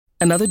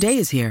Another day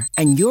is here,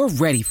 and you're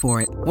ready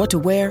for it. What to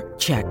wear?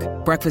 Check.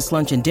 Breakfast,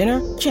 lunch, and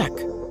dinner? Check.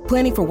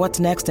 Planning for what's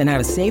next and how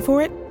to save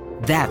for it?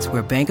 That's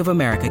where Bank of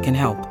America can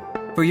help.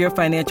 For your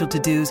financial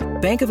to-dos,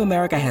 Bank of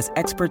America has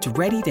experts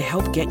ready to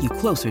help get you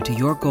closer to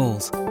your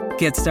goals.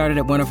 Get started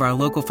at one of our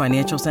local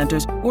financial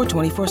centers or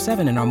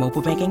 24/7 in our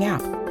mobile banking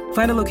app.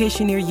 Find a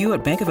location near you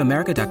at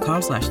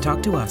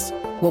bankofamerica.com/talktous.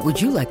 What would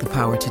you like the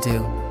power to do?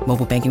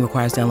 Mobile banking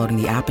requires downloading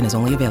the app and is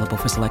only available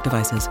for select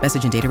devices.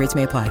 Message and data rates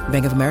may apply.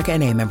 Bank of America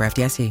N.A., member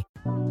FDIC.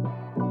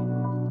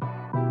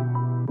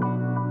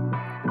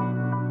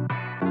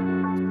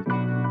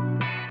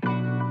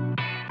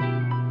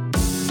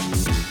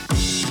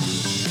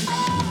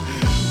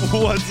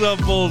 What's up,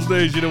 Bulls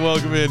Nation, and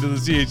welcome into the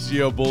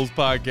CHGO Bulls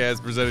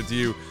podcast presented to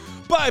you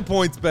by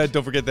PointsBet.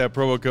 Don't forget that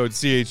promo code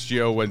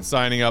CHGO when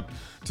signing up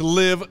to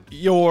live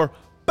your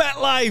bet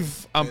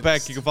life. I'm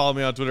Peck. You can follow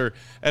me on Twitter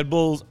at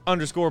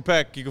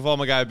Bulls_Peck. You can follow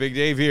my guy Big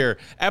Dave here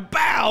at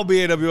BAL,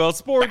 BAWL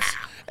Sports,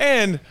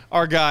 and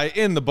our guy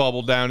in the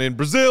bubble down in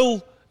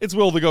Brazil. It's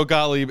Will the Go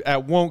Gottlieb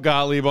at Won't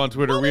Gottlieb on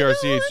Twitter. We are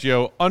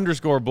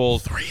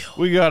CHGO_Bulls.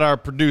 We got our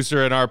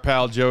producer and our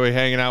pal Joey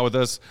hanging out with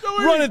us,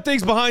 running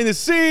things behind the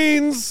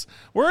scenes.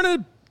 We're in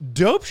a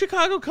dope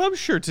Chicago Cubs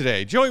shirt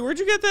today. Joey, where'd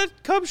you get that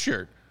Cubs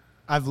shirt?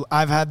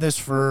 I've had this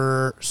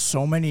for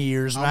so many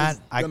years, Matt.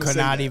 I could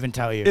not even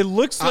tell you. It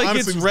looks like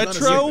it's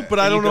retro, but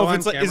I don't know if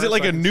it's like, is it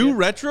like a new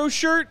retro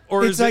shirt?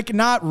 Or it's is like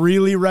not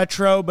really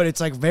retro, but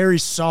it's like very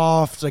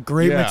soft. It's like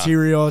great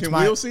material. Can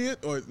Will see it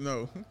or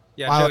no?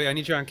 Yeah, Joey, I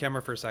need you on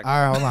camera for a second.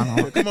 All right,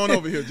 hold on. Come on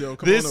over here, Joe.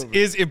 This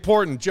is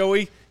important.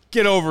 Joey,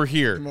 get over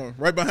here. Come on,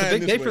 right behind. It's a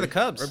big day for the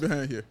Cubs. Right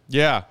behind here.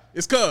 Yeah,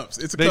 it's Cubs.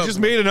 It's a They Cubs just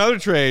one. made another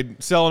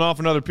trade, selling off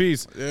another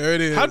piece. There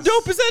it is. How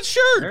dope is that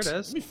shirt? There it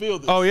is. Let me feel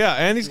this. Oh yeah,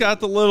 and he's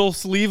got the little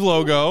sleeve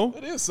logo.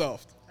 It is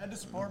soft. I had to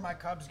support my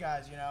Cubs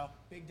guys, you know.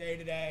 Big day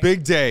today.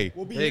 Big day.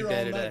 We'll be Big here day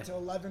all today. night till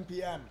 11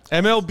 p.m.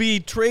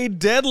 MLB trade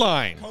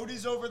deadline.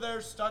 Cody's over there,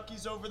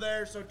 Stucky's over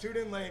there, so tune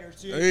in later.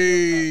 See you.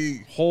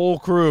 Hey, Whole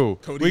crew.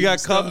 Cody We got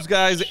and Cubs Stuck.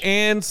 guys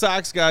and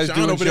Sox guys Sean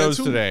doing over there, shows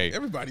too. today.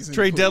 Everybody's in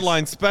trade the place.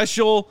 deadline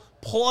special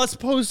plus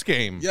post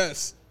game.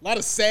 yes, a lot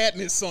of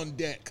sadness on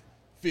deck.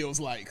 Feels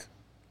like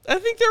I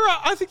think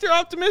they're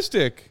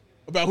optimistic.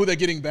 about who they're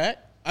getting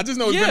back. I just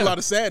know there's been a lot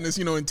of sadness,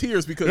 and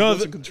tears because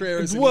Wilson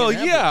Contreras. And Ian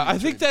Happ yeah, are I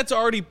think that's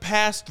already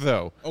passed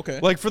though. Okay.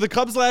 Like for the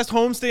Cubs' last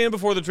homestand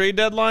before the trade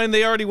deadline,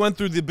 they already went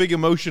through the big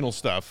emotional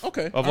stuff.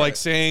 Okay, Of all like right.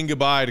 saying saying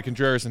goodbye to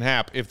Contreras and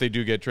Happ if they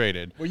do get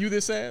traded. Were you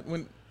this sad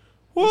when?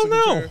 Well, Wilson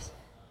no. Contreras?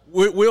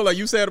 Will, are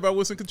you sad about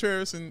Wilson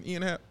Contreras and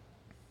Ian Happ?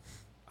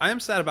 I am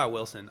sad about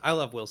Wilson. I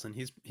love Wilson.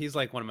 He's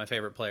like one of my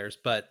favorite players.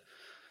 But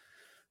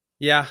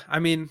yeah, I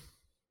mean,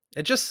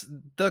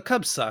 the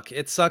Cubs suck.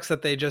 It sucks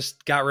that they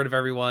just got rid of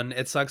everyone.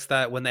 It sucks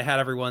that when they had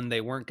everyone,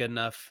 they weren't good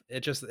enough.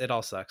 It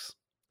all sucks.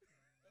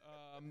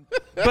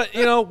 But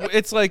you know,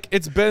 it's like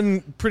it's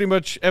been pretty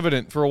much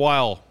evident for a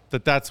while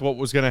that that's what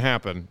was going to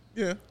happen.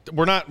 Yeah.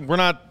 We're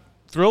not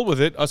thrilled with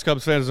it. Us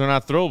Cubs fans are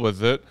not thrilled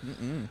with it.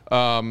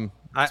 I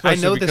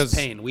Especially know because- this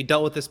pain. We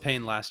dealt with this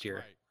pain last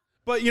year.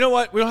 But you know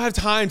what? We don't have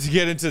time to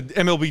get into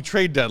MLB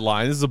trade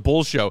deadline. This is a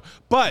bull show.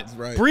 But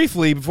right.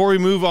 briefly, before we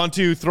move on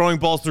to throwing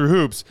balls through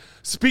hoops,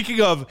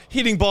 speaking of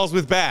hitting balls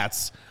with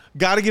bats,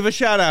 got to give a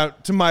shout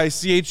out to my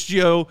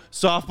CHGO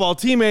softball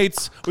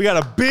teammates. We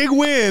got a big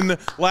win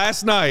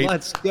last night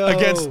Let's go.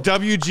 against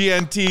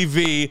WGN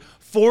TV,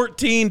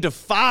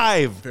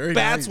 14-5. Very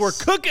Bats nice. were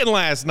cooking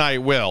last night,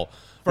 Will.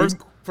 First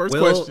Will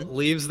question.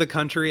 leaves the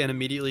country and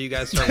immediately you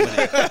guys start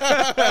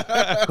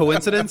winning.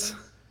 Coincidence?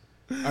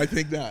 I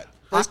think not.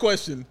 First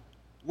question.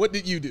 What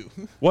did you do?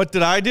 What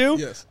did I do?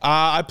 Yes.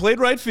 I played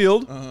right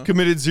field,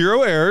 committed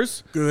 0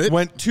 errors. Good.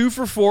 Went 2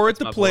 for 4 at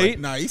the my plate.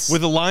 boy. Nice.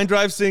 With a line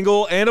drive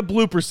single and a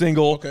blooper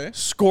single. Okay.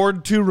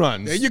 Scored 2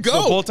 runs. There you go.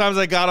 So both times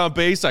I got on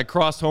base, I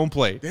crossed home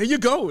plate. There you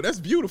go. That's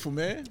beautiful,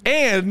 man.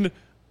 And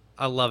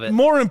I love it.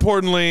 more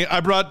importantly, I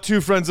brought 2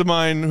 friends of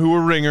mine who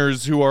were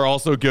ringers who are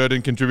also good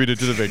and contributed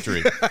to the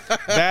victory.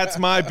 That's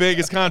my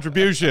biggest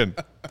contribution.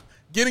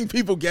 Getting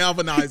people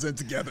galvanizing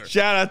together.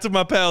 Shout out to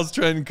my pals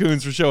Trent and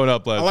Coons for showing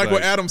up last I like night.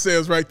 what Adam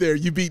says right there.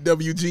 You beat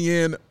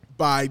WGN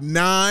by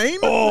 9.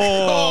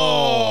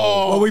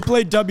 Oh. Well, we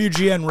played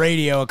WGN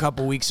Radio a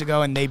couple weeks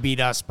ago, and they beat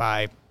us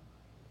by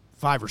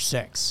 5 or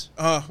 6.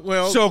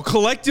 Well, So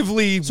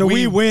collectively,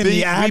 we win the we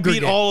beat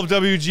aggregate. all of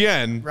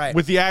WGN Right.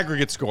 with the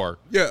aggregate score.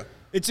 yeah.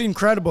 It's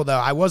incredible, though.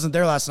 I wasn't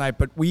there last night,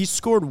 but we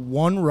scored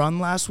 1 run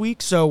last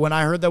week. So when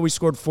I heard that we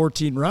scored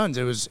 14 runs,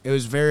 it was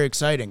very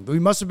exciting. We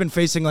must have been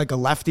facing like a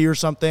lefty or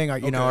something.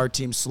 You know, our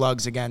team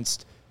slugs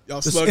against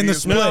Y'all the, slug in the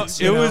against-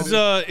 splits. It you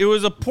know?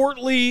 was a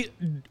portly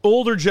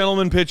older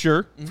gentleman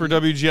pitcher for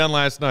WGN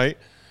last night.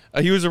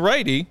 He was a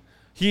righty.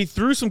 He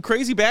threw some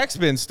crazy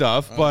backspin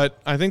stuff, but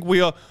I think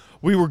we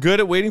were good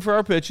at waiting for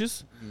our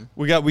pitches.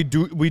 We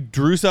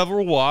drew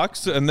several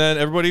walks, and then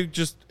everybody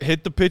just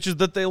hit the pitches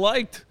that they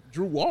liked.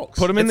 Drew walks.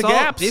 Put them in the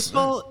gaps.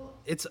 Baseball,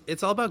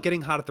 it's all about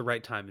getting hot at the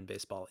right time in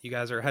baseball. You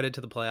guys are headed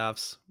to the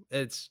playoffs.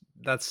 That's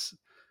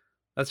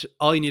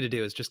all you need to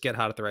do is just get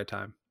hot at the right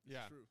time. Yeah.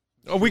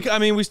 Oh,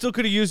 we still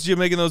could have used you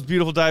making those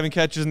beautiful diving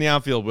catches in the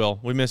outfield, Will.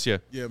 We miss you.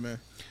 Yeah, man.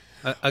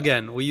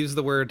 Again, we use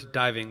the word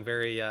diving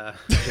very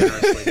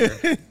generously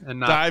here. And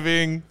not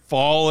diving,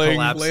 falling,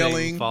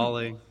 flailing,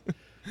 falling.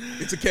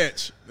 It's a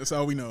catch. That's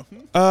all we know.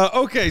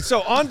 Okay,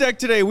 so on deck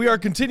today, we are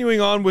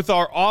continuing on with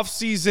our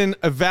off-season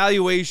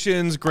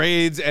evaluations,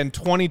 grades, and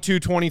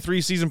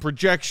 22-23 season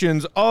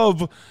projections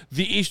of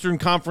the Eastern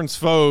Conference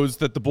foes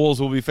that the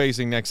Bulls will be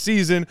facing next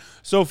season.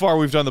 So far,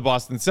 we've done the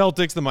Boston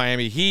Celtics, the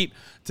Miami Heat.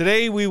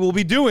 Today, we will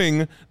be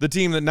doing the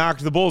team that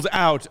knocked the Bulls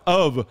out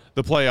of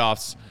the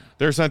playoffs,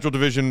 their Central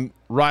Division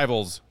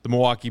rivals, the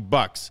Milwaukee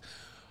Bucks.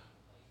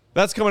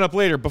 That's coming up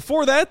later.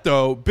 Before that,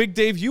 though, Big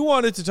Dave, you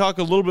wanted to talk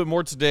a little bit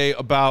more today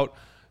about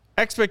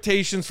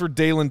expectations for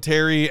Dalen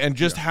Terry and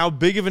just how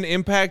big of an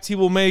impact he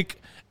will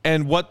make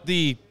and what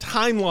the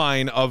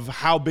timeline of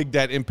how big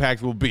that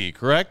impact will be,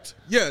 correct?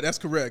 Yeah, that's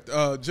correct.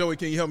 Joey,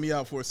 can you help me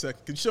out for a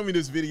second? Can you show me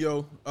this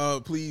video,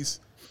 please?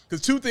 Because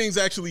two things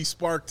actually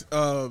sparked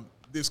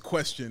this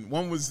question.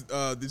 One was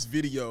this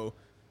video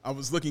I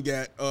was looking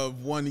at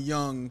of one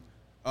young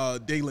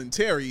Dalen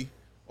Terry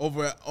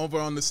over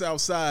on the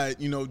south side,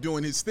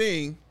 doing his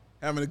thing,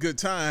 having a good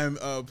time,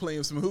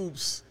 playing some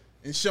hoops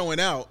and showing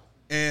out.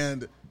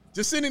 And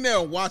just sitting there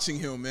and watching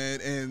him,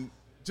 man, and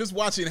just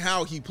watching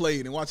how he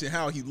played and watching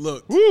how he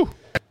looked. Woo!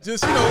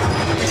 Just,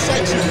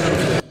 excites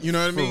you. You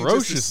know what I mean?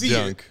 Ferocious just to see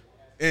dunk.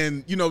 it.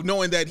 And,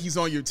 knowing that he's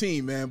on your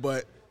team, man.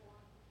 But,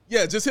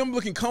 yeah, just him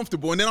looking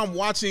comfortable. And then I'm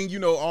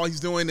watching, all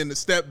he's doing in the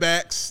step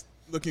backs,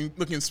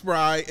 looking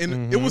spry.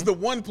 And it was the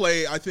one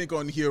play, I think,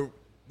 on here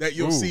that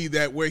you'll see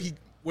that where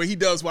he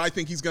does what I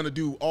think he's going to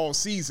do all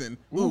season.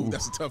 Ooh,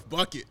 that's a tough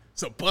bucket.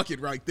 It's a bucket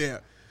right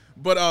there.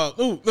 But,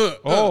 look.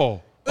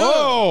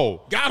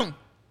 Got him.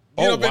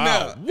 Get up in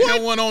there. What?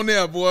 Had one on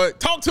there, boy.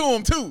 Talk to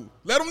him, too.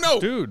 Let him know.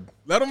 Dude.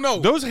 Let him know.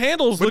 Those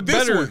handles but look this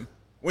better. One,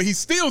 when he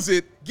steals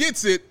it,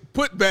 gets it,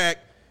 put back,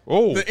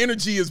 the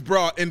energy is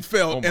brought and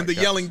felt, and the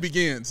yelling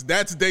begins.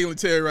 That's Dalen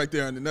Terry right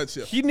there in a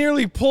nutshell. He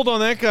nearly pulled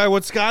on that guy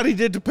what Scotty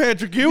did to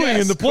Patrick Ewing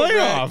in the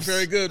playoffs. Correct.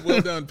 Very good.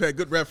 Well done, Pat.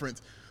 Good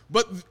reference.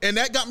 And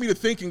that got me to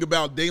thinking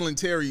about Dalen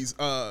Terry's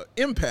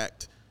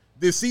impact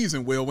this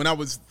season, Will, when I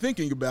was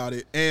thinking about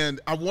it. And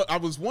I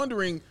was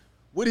wondering,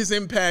 would his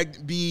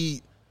impact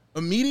be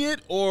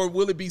immediate or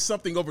will it be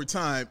something over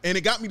time? And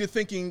it got me to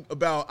thinking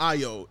about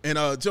Ayo.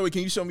 And Joey,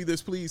 can you show me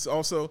this, please,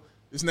 also,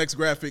 this next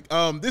graphic?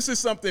 This is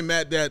something,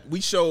 Matt, that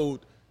we showed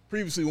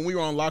previously when we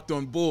were on Locked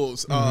On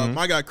Bulls.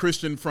 My guy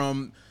Christian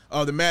from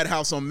the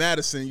Madhouse on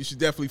Madison, you should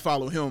definitely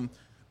follow him.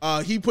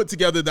 He put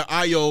together the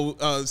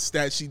Ayo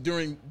stat sheet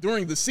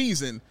during the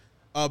season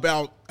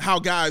about how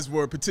guys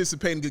were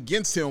participating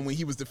against him when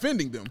he was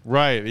defending them.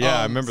 Right, yeah,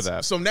 I remember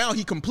that. So now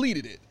he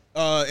completed it.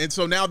 And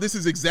so now this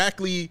is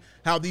exactly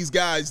how these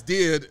guys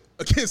did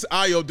against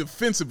Ayo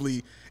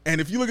defensively.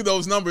 And if you look at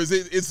those numbers,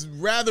 it's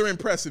rather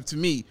impressive to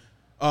me,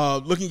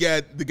 looking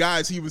at the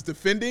guys he was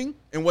defending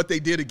and what they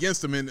did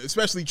against him, and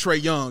especially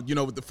Trae Young,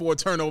 with the 4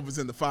 turnovers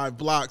and the 5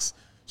 blocks,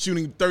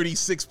 shooting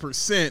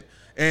 36%.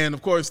 And,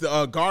 of course,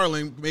 the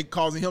Garland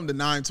causing him the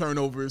 9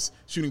 turnovers,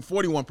 shooting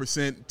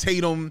 41%.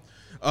 Tatum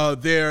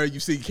there, you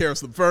see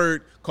Karis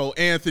LeVert, Cole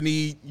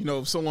Anthony,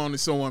 so on and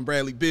so on,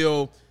 Bradley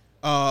Beal,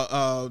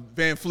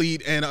 Van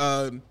Fleet, and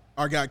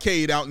our guy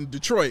Cade out in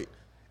Detroit.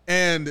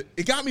 And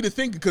it got me to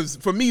think, because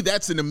for me,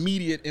 that's an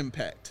immediate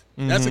impact.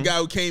 That's a guy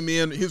who came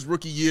in his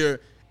rookie year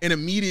and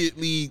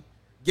immediately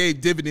paid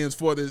dividends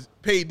for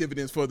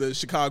the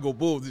Chicago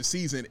Bulls this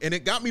season. And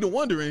it got me to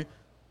wondering,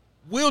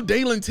 will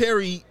Dalen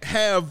Terry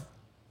have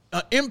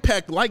an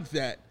impact like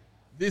that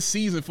this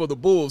season for the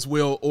Bulls,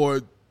 Will?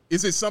 Or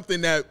is it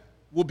something that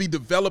will be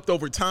developed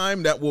over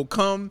time that will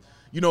come,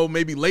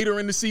 maybe later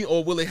in the season?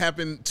 Or will it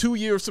happen 2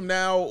 years from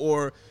now?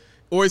 Or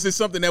is it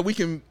something that we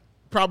can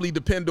probably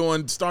depend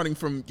on starting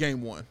from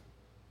game one?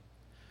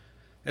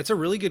 It's a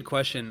really good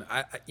question.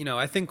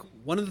 I think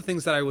one of the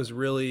things that I was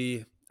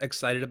really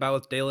excited about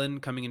with Dalen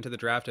coming into the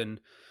draft,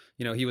 and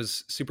he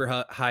was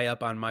super high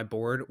up on my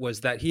board, was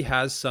that he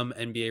has some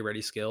NBA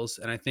ready skills.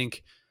 And I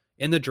think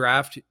in the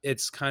draft,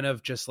 it's kind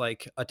of just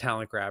like a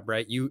talent grab,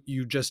 right?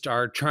 You just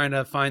are trying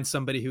to find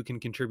somebody who can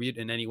contribute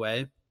in any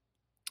way.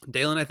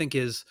 Dalen, I think,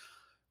 is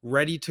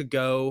ready to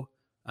go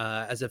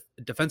as a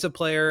defensive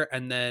player,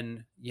 and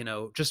then,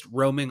 just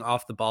roaming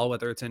off the ball,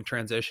 whether it's in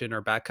transition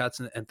or back cuts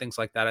and things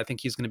like that. I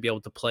think he's going to be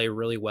able to play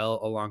really well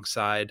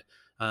alongside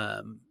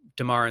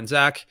DeMar and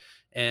Zach,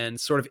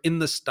 and sort of in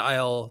the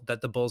style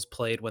that the Bulls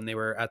played when they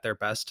were at their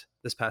best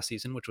this past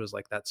season, which was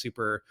like that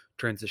super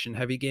transition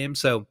heavy game.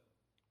 So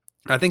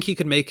I think he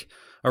could make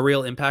a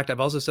real impact.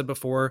 I've also said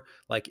before,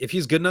 like, if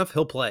he's good enough,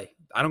 he'll play.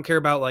 I don't care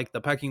about like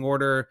the pecking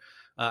order.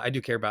 I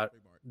do care about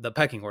the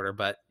pecking order,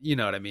 but you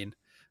know what I mean?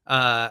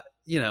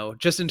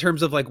 Just in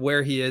terms of like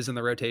where he is in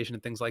the rotation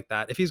and things like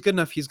that. If he's good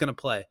enough, he's going to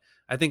play.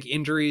 I think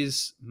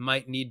injuries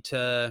might need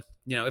to,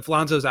 if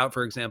Lonzo's out,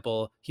 for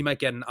example, he might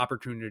get an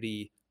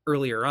opportunity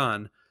earlier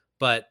on.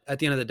 But at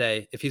the end of the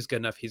day, if he's good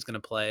enough, he's going to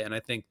play. And I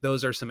think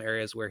those are some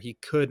areas where he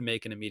could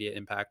make an immediate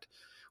impact.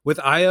 With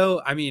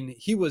Ayo, I mean,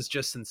 he was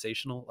just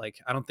sensational. Like,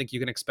 I don't think you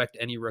can expect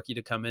any rookie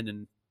to come in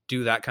and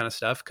do that kind of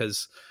stuff.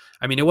 Cause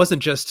I mean, it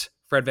wasn't just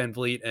Fred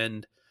VanVleet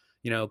and,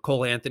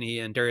 Cole Anthony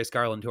and Darius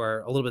Garland, who are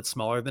a little bit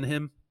smaller than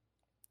him.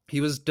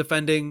 He was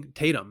defending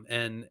Tatum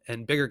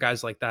and bigger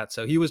guys like that.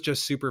 So he was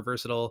just super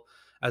versatile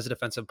as a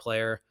defensive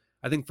player.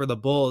 I think for the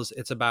Bulls,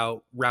 it's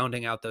about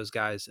rounding out those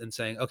guys and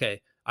saying,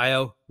 okay,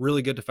 Io,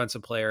 really good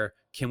defensive player.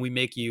 Can we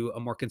make you a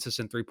more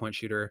consistent 3-point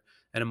shooter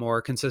and a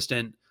more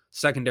consistent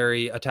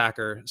secondary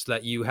attacker so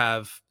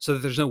that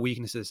there's no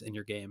weaknesses in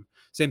your game?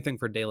 Same thing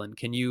for Dalen.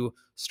 Can you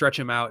stretch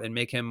him out and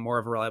make him more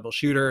of a reliable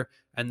shooter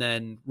and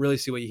then really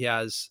see what he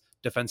has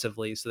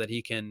defensively so that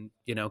he can,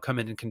 come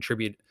in and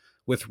contribute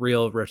with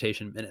real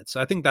rotation minutes?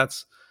 So I think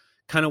that's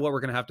kind of what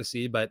we're going to have to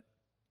see. But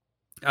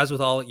as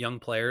with all young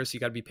players, you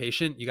got to be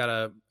patient. You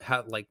got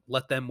to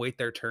let them wait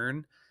their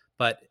turn.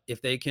 But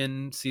if they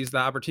can seize the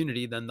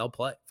opportunity, then they'll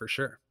play for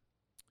sure.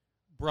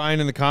 Brian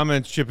in the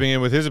comments chipping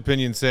in with his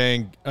opinion,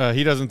 saying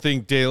he doesn't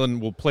think Dalen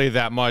will play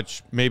that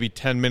much, maybe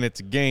 10 minutes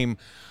a game.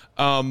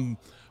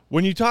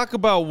 When you talk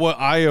about what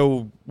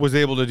Io was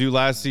able to do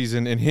last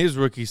season in his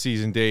rookie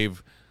season,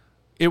 Dave,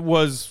 it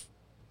was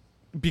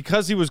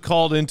because he was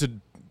called into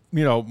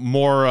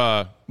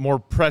more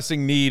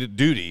pressing need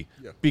duty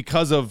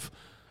because of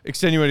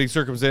extenuating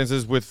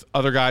circumstances with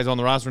other guys on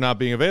the roster not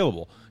being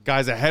available,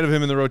 guys ahead of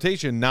him in the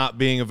rotation not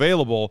being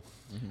available,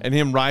 and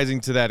him rising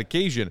to that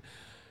occasion.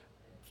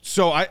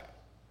 So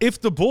if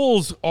the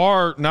Bulls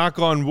are, knock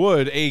on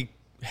wood, a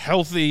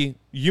healthy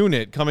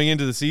unit coming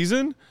into the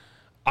season,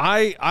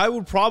 I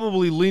would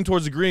probably lean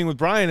towards agreeing with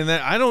Brian in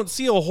that I don't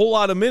see a whole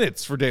lot of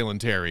minutes for Dalen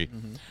Terry.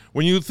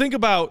 When you think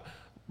about,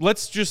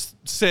 let's just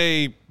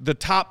say the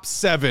top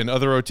 7 of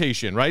the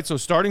rotation, right? So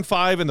starting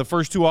 5 and the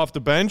first 2 off the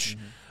bench,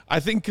 I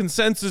think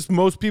consensus,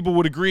 most people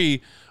would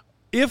agree,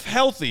 if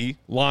healthy,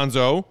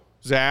 Lonzo,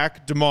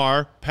 Zach,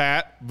 DeMar,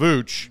 Pat,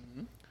 Vooch,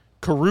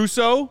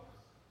 Caruso,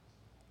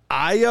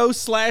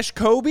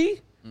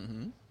 Io/Kobe,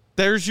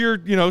 there's your,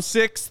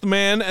 6th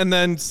man, and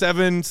then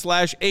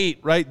 7/8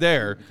 right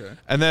there. Okay.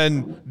 And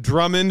then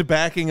Drummond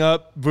backing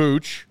up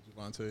Vooch.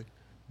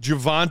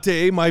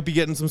 Javonte might be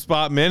getting some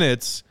spot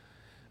minutes.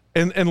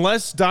 And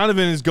unless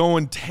Donovan is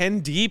going 10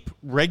 deep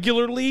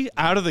regularly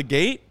out of the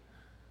gate,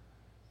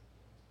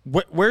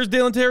 where's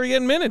Dalen Terry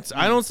getting minutes?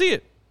 I don't see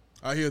it.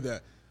 I hear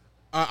that.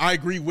 I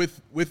agree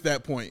with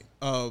that point.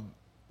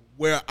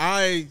 Where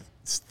I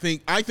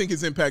think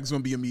his impact is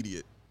going to be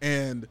immediate,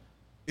 and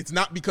it's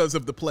not because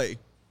of the play.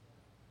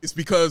 It's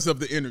because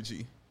of the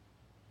energy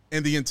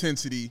and the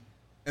intensity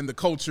and the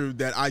culture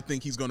that I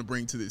think he's going to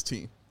bring to this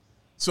team.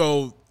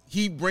 So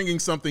he bringing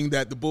something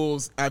that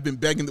I've been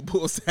begging the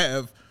Bulls to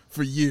have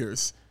for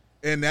years,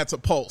 and that's a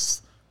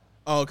pulse.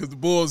 Because the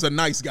Bulls are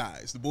nice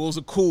guys. The Bulls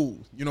are cool.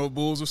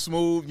 Bulls are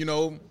smooth.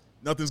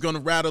 Nothing's going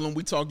to rattle them.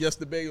 We talked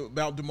yesterday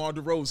about DeMar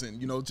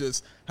DeRozan,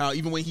 just how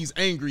even when he's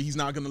angry, he's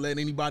not going to let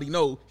anybody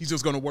know. He's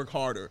just going to work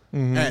harder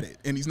at it.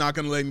 And he's not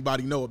going to let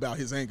anybody know about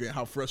his anger and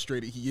how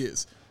frustrated he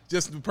is.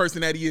 Just the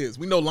person that he is.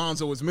 We know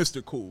Lonzo is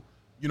Mr. Cool.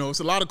 It's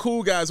a lot of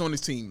cool guys on this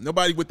team.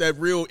 Nobody with that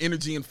real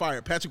energy and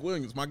fire. Patrick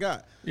Williams, my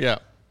guy. Yeah.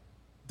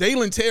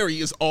 Dalen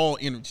Terry is all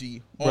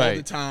energy, all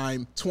the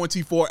time,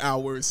 24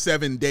 hours,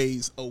 7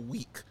 days a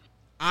week.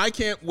 I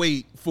can't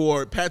wait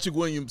for Patrick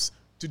Williams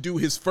to do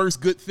his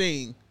first good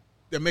thing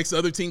that makes the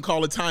other team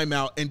call a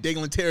timeout and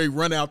Dalen Terry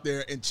run out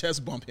there and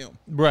chest bump him.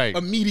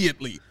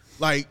 Immediately.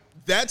 Like,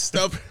 that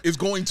stuff is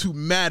going to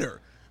matter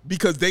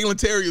because Dalen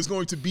Terry is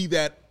going to be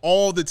that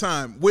all the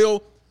time.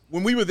 Will,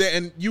 when we were there,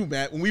 and you,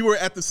 Matt, when we were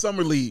at the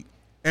Summer League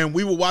and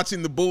we were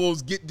watching the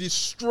Bulls get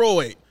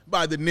destroyed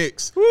by the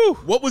Knicks,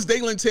 what was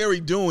Dalen Terry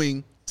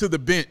doing to the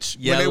bench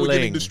when they were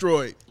getting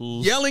destroyed?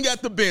 Yelling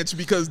at the bench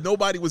because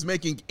nobody was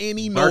making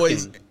any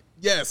noise.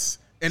 Yes,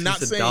 and not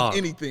saying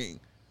anything.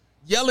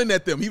 Yelling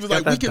at them. He was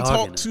like, we can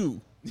talk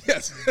too.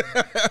 Yes.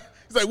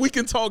 He's like, we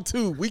can talk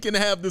too. We can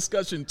have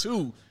discussion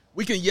too.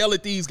 We can yell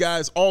at these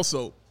guys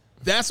also.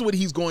 That's what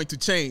he's going to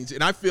change.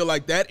 And I feel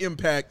like that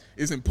impact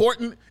is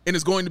important and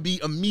is going to be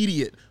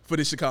immediate for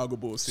the Chicago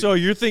Bulls team. So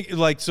you're thinking,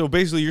 so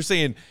basically you're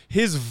saying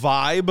his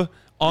vibe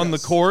on the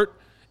court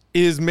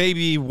is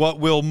maybe what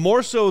will,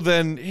 more so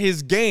than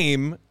his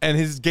game and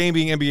his game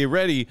being NBA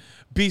ready,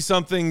 be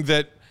something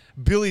that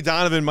Billy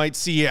Donovan might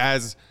see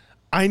as,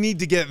 I need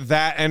to get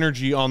that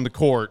energy on the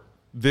court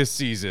this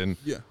season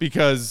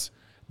because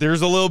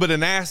there's a little bit of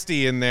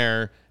nasty in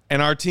there,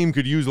 and our team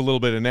could use a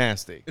little bit of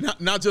nasty.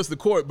 Not just the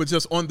court, but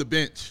just on the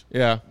bench.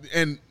 Yeah.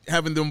 And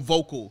having them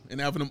vocal and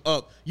having them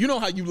up. You know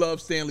how you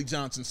loved Stanley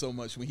Johnson so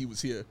much when he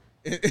was here.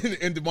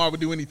 And DeMar would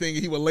do anything,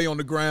 and he would lay on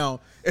the ground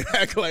and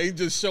act like he'd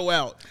just show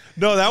out.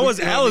 No, that was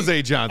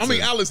Alizé Johnson.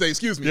 Alizé,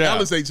 excuse me. Yeah.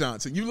 Alizé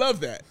Johnson. You love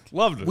that.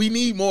 Loved it. We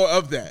need more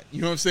of that.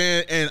 You know what I'm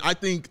saying? And I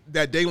think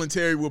that Dalen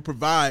Terry will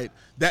provide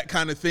that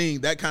kind of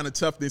thing, that kind of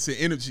toughness and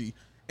energy.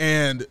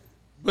 And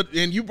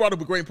you brought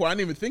up a great point I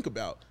didn't even think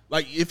about.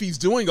 Like, if he's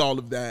doing all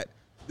of that,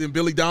 then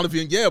Billy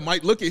Donovan,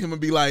 might look at him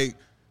and be like,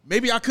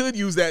 maybe I could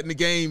use that in the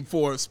game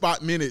for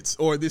spot minutes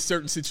or this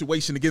certain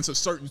situation against a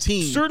certain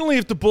team. Certainly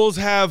if the Bulls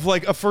have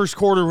like a first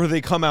quarter where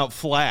they come out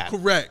flat.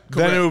 Correct.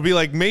 Then it would be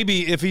like,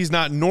 maybe if he's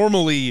not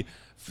normally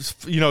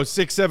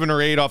 6, 7,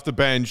 or 8 off the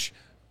bench,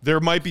 there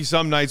might be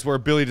some nights where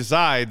Billy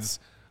decides,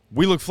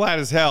 we look flat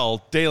as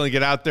hell. Dalen,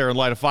 get out there and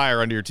light a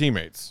fire under your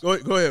teammates. Go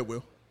ahead,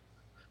 Will.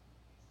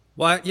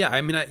 Well, yeah,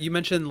 I mean, you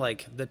mentioned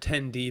like the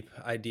 10 deep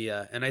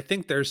idea, and I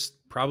think there's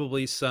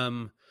probably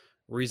some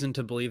reason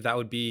to believe that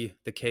would be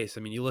the case.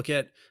 I mean, you look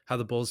at how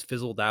the Bulls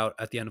fizzled out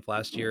at the end of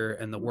last year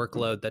and the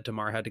workload that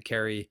DeMar had to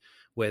carry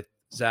with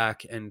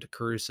Zach and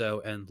Caruso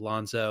and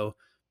Lonzo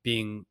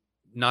being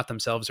not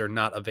themselves or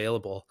not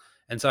available.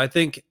 And so I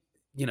think,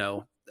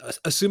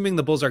 assuming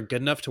the Bulls are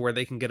good enough to where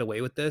they can get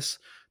away with this,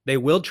 they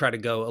will try to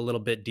go a little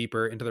bit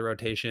deeper into the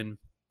rotation,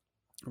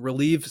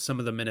 relieve some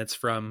of the minutes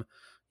from,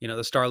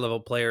 the star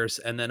level players,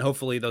 and then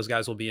hopefully those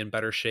guys will be in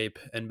better shape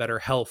and better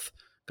health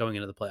going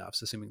into the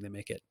playoffs, assuming they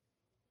make it.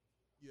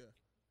 Yeah.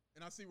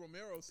 And I see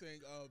Romero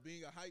saying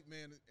being a hype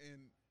man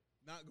and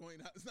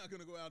it's not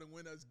going to go out and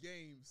win us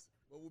games.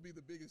 What will be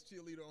the biggest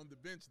cheerleader on the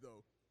bench,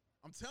 though?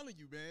 I'm telling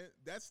you, man,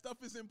 that stuff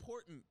is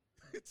important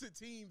to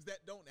teams that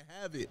don't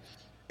have it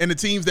and the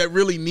teams that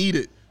really need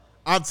it.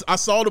 I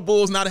saw the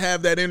Bulls not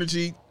have that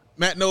energy.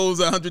 Matt knows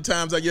 100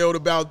 times I yelled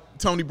about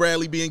Tony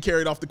Bradley being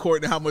carried off the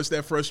court and how much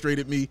that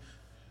frustrated me.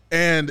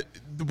 And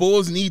the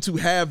Bulls need to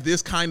have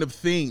this kind of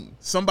thing.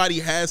 Somebody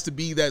has to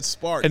be that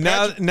spark. And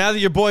now that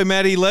your boy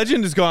Matty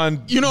Legend is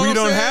gone, we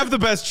don't have the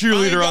best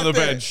cheerleader on the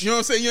bench. You know what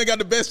I'm saying? You ain't got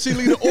the best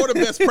cheerleader or the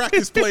best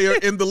practice player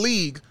in the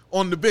league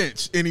on the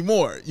bench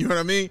anymore. You know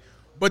what I mean?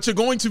 But you're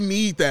going to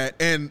need that.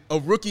 And a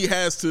rookie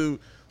has to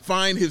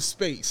find his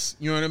space,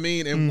 you know what I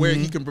mean, and where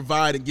he can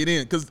provide and get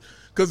in. Because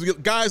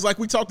guys like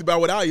we talked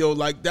about with Ayo,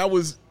 like that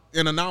was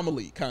an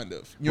anomaly kind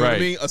of. You know what I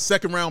mean? A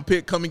second-round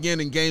pick coming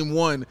in game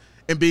 1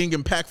 and being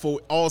impactful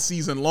all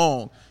season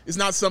long is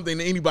not something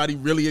that anybody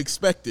really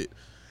expected.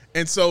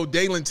 And so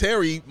Dalen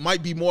Terry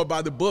might be more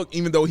by the book,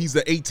 even though he's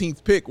the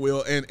 18th pick,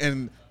 Will,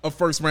 and a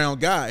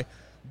first-round guy.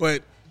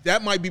 But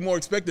that might be more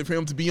expected for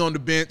him to be on the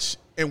bench.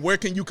 And where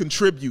can you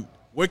contribute?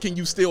 Where can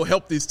you still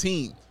help this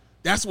team?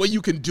 That's where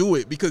you can do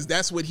it because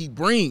that's what he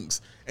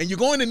brings. And you're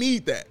going to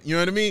need that. You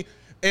know what I mean?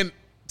 And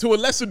to a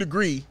lesser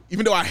degree,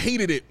 even though I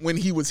hated it when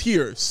he was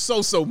here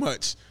so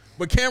much,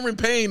 but Cameron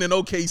Payne in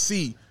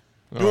OKC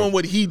doing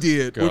what he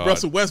did with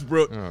Russell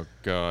Westbrook. Oh,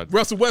 God.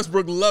 Russell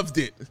Westbrook loved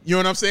it. You know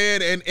what I'm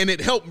saying? And it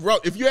helped.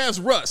 If you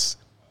ask Russ,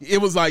 it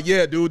was like,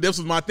 yeah, dude, this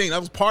was my thing. That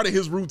was part of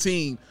his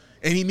routine,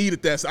 and he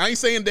needed that. So I ain't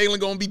saying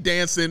Dalen going to be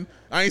dancing.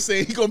 I ain't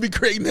saying he's going to be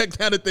creating that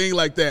kind of thing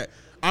like that.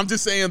 I'm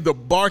just saying the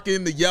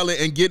barking, the yelling,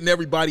 and getting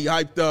everybody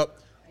hyped up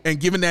and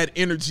giving that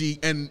energy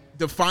and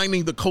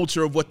defining the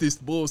culture of what this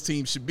Bulls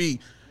team should be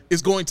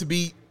is going to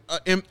be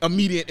an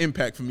immediate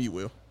impact for me,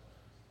 Will.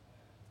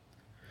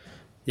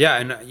 Yeah,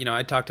 and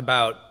I talked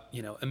about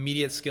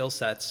immediate skill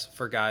sets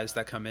for guys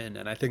that come in,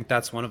 and I think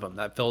that's one of them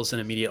that fills an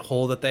immediate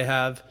hole that they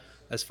have.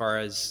 As far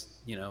as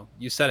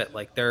you said it,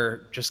 like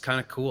they're just kind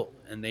of cool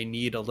and they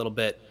need a little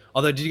bit.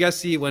 Although, did you guys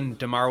see when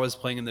DeMar was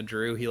playing in the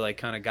Drew, he like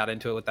kind of got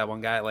into it with that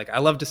one guy? Like I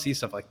love to see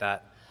stuff like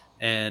that,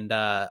 and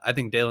I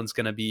think Dalen's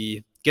gonna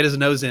get his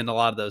nose in a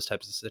lot of those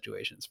types of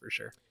situations for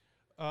sure.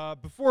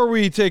 Before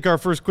we take our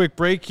first quick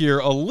break here,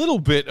 a little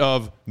bit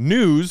of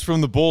news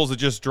from the Bulls that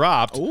just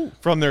dropped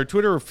from their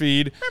Twitter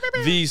feed.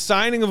 The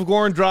signing of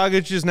Goran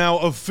Dragic is now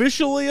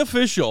officially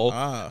official,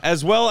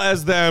 as well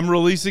as them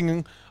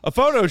releasing a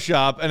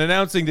Photoshop and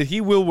announcing that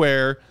he will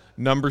wear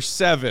number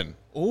 7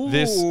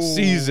 this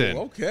season.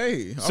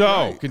 Okay.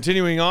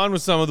 Continuing on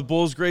with some of the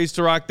Bulls' grace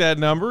to rock that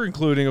number,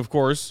 including, of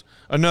course,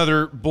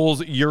 another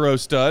Bulls Euro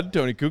stud,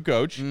 Tony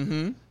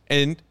Kukoc,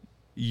 and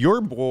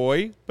your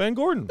boy, Ben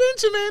Gordon.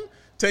 Benjamin.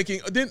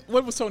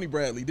 What was Tony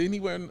Bradley? Didn't he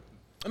wear?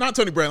 Not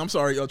Tony Bradley. I'm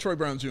sorry, Troy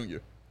Brown Jr.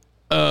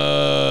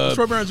 Was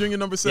Troy Brown Jr.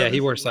 number 7? Yeah,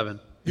 he wore 7.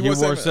 He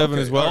wore 7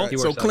 as well. Right.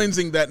 So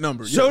cleansing that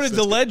number. So did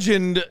the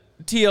legend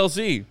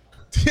TLC.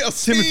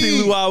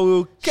 Timothy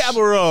Luau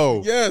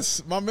Cabarro.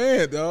 Yes, my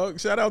man,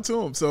 dog. Shout out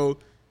to him. So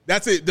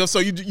that's it. So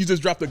you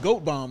just dropped a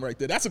GOAT bomb right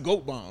there. That's a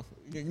GOAT bomb.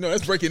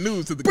 That's breaking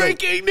news to the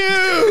breaking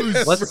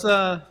news.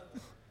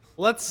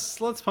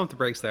 Let's pump the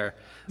brakes there.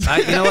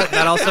 You know what?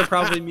 That also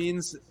probably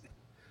means.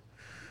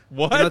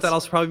 What? You know what that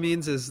also probably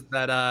means is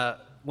that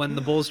when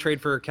the Bulls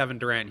trade for Kevin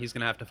Durant, he's going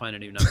to have to find a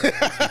new number.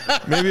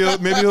 maybe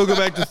he'll go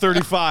back to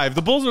 35.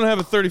 The Bulls don't have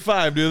a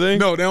 35, do they?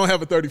 No, they don't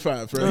have a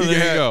 35. Right? Oh, there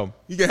you go.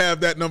 He can have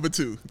that number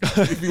too.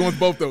 If he wants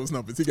both those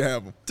numbers, he can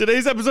have them.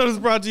 Today's episode is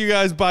brought to you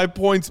guys by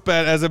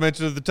PointsBet. As I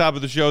mentioned at the top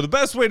of the show, the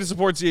best way to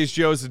support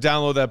CHGO is to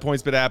download that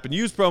PointsBet app and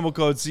use promo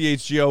code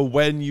CHGO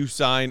when you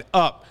sign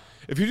up.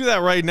 If you do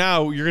that right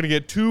now, you're going to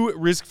get 2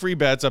 risk-free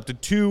bets up to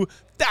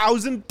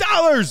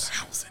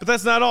 $2,000. But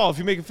that's not all. If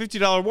you make a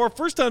 $50 or more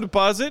first-time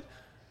deposit,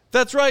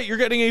 that's right, you're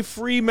getting a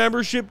free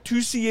membership to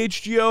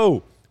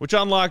CHGO, which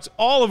unlocks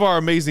all of our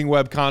amazing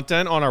web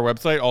content on our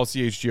website,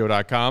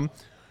 allchgo.com,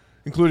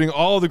 including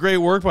all of the great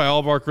work by all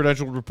of our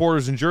credentialed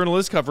reporters and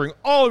journalists covering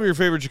all of your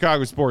favorite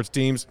Chicago sports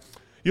teams.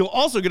 You'll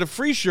also get a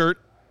free shirt,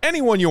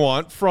 any one you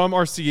want, from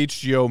our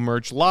CHGO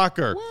merch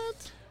locker.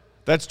 What?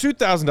 That's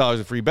 $2,000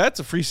 of free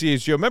bets, a free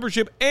CHGO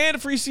membership, and a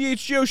free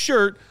CHGO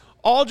shirt,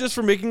 all just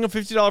for making a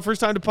 $50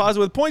 first-time deposit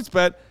with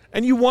PointsBet,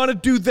 and you want to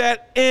do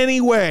that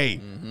anyway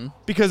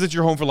because it's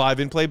your home for live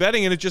in-play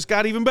betting, and it just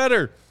got even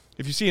better.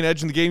 If you see an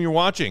edge in the game you're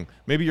watching,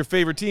 maybe your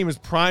favorite team is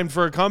primed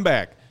for a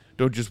comeback.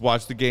 Don't just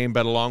watch the game,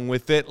 bet along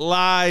with it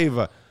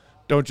live.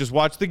 Don't just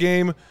watch the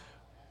game,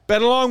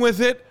 bet along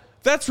with it.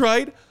 That's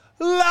right,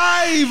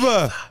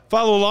 live.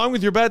 Follow along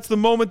with your bets the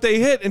moment they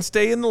hit and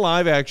stay in the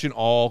live action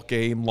all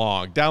game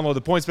long. Download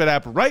the PointsBet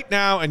app right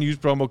now and use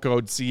promo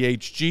code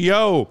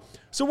CHGO.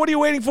 So what are you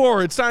waiting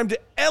for? It's time to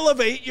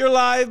elevate your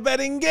live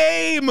betting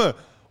game.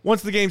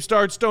 Once the game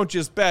starts, don't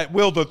just bet.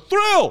 Will the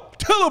thrill?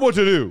 Tell them what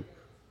to do.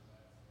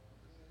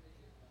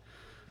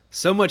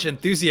 So much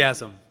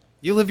enthusiasm.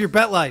 You live your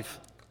bet life.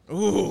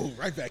 Ooh,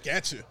 right back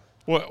at you.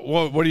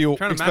 What are you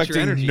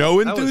expecting? No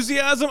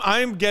enthusiasm?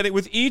 I'm getting,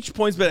 with each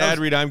PointsBet ad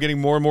read, I'm getting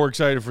more and more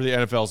excited for the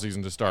NFL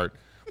season to start.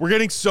 We're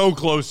getting so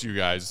close, you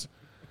guys.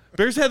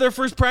 Bears had their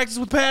first practice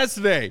with pads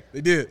today.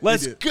 They did.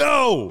 Let's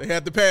go. They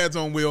had the pads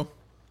on, Will.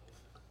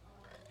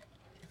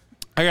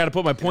 I got to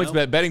put my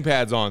PointsBet betting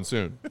pads on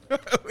soon.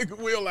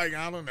 Will, I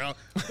don't know.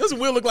 Doesn't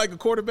Will look like a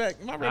quarterback?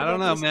 I don't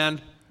know,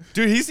 man.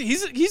 Dude, he's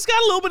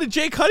got a little bit of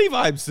Jay Cuddy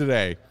vibes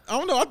today. I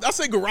don't know. I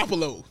say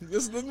Garoppolo.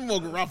 There's more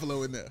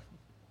Garoppolo in there.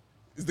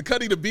 Is the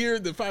Cuddy the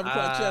beard, the 5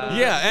 o'clock shadow?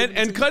 Yeah,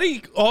 and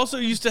Cuddy also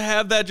used to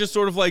have that just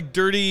sort of like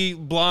dirty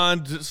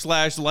blonde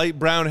 / light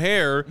brown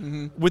hair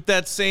with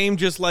that same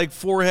just like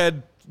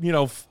forehead,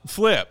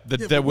 flip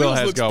that Will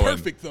has going.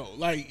 Perfect though.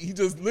 Like he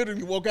just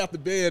literally woke out the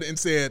bed and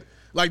said,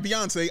 like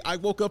Beyonce, I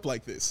woke up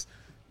like this,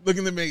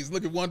 looking amazing,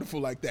 looking wonderful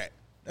like that.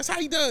 That's how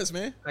he does,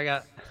 man. I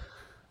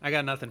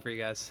got nothing for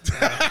you guys.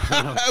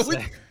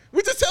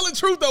 We just telling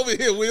truth over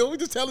here, Will. We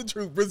just telling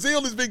truth.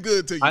 Brazil has been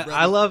good to you, brother.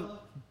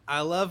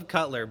 I love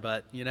Cutler,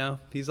 but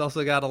he's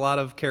also got a lot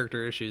of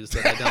character issues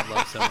that I don't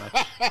love so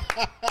much.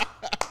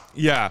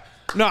 Yeah.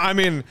 No, I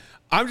mean,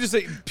 I'm just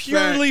saying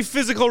purely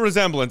physical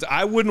resemblance.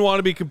 I wouldn't want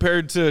to be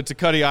compared to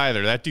Cuddy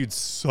either. That dude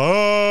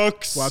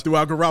sucks. Well, I threw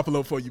out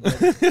Garoppolo for you,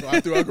 brother.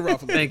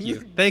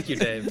 Thank you,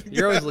 Dave.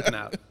 You're always looking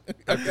out.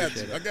 I got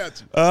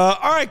you.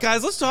 All right,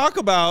 guys, let's talk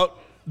about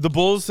the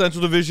Bulls'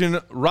 Central Division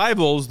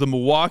rivals, the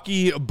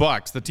Milwaukee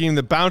Bucks, the team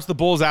that bounced the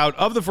Bulls out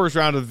of the first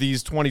round of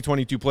these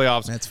 2022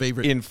 playoffs. That's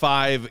favorite. In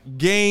 5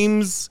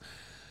 games.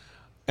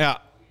 Yeah.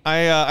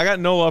 I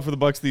got no love for the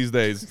Bucks these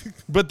days,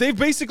 but they've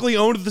basically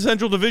owned the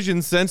Central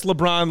Division since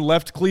LeBron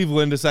left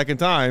Cleveland a second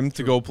time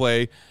to go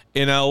play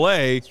in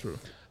LA. True.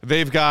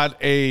 They've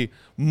got a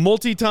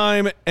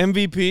multi-time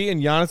MVP in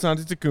Giannis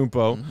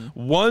Antetokounmpo,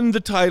 won the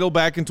title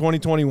back in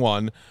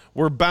 2021,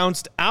 were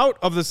bounced out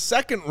of the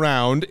second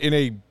round in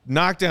a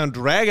knockdown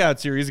drag-out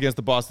series against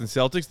the Boston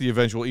Celtics, the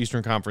eventual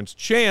Eastern Conference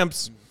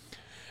champs,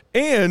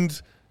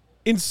 and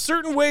in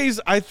certain ways,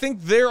 I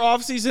think their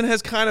offseason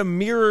has kind of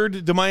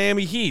mirrored the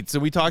Miami Heat. So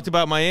we talked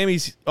about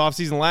Miami's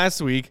offseason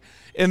last week,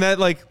 and that,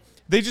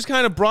 they just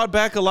kind of brought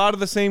back a lot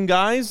of the same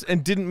guys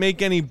and didn't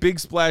make any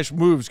big splash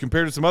moves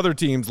compared to some other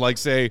teams like,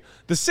 say,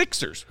 the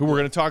Sixers, who we're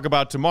going to talk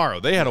about tomorrow.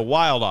 They had a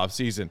wild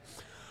offseason.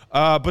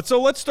 But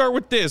so let's start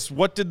with this.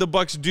 What did the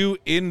Bucks do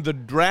in the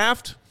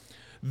draft?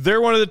 They're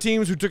one of the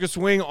teams who took a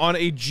swing on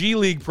a G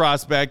League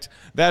prospect,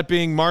 that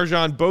being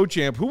Marjan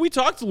Beauchamp, who we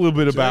talked a little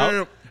bit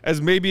about as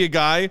maybe a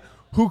guy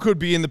who could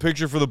be in the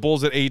picture for the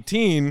Bulls at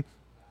 18.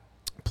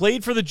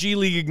 Played for the G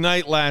League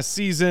Ignite last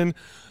season.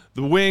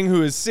 The wing,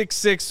 who is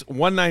 6'6",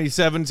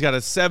 197, he's got a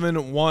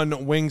 7'1"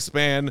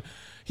 wingspan.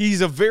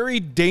 He's a very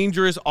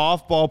dangerous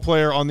off-ball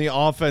player on the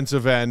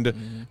offensive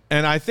end,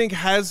 and I think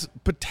has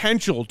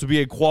potential to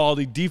be a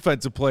quality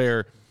defensive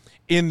player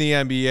in the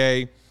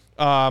NBA.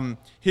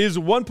 His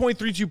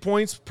 1.32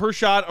 points per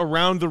shot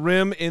around the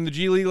rim in the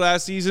G League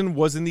last season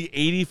was in the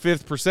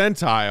 85th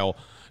percentile.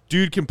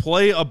 Dude can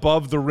play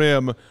above the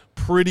rim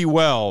pretty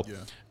well.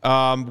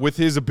 With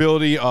his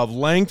ability of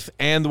length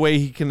and the way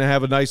he can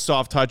have a nice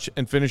soft touch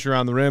and finish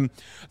around the rim.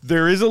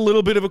 There is a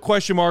little bit of a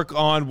question mark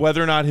on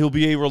whether or not he'll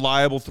be a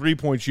reliable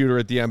three-point shooter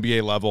at the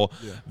NBA level.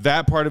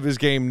 That part of his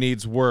game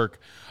needs work.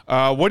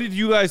 What did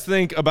you guys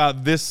think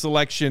about this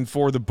selection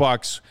for the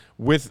Bucks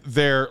with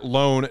their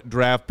lone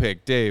draft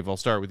pick? Dave, I'll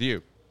start with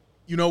you.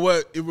 You know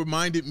what? It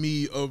reminded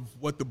me of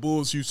what the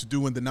Bulls used to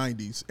do in the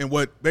 90s and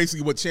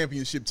what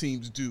championship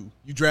teams do.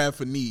 You draft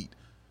for need.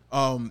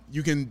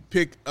 You can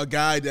pick a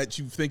guy that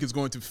you think is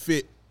going to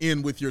fit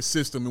in with your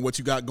system and what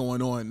you got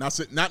going on.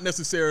 Not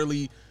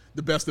necessarily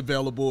the best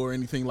available or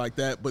anything like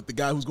that, but the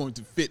guy who's going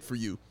to fit for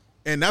you.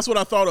 And that's what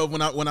I thought of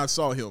when I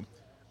saw him.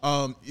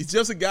 It's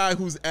just a guy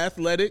who's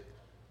athletic,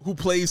 who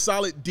plays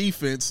solid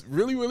defense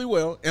really, really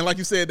well. And like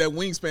you said, that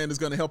wingspan is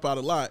going to help out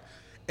a lot.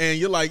 And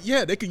you're like,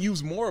 yeah, they can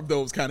use more of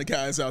those kind of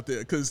guys out there.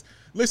 Because,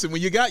 listen,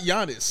 when you got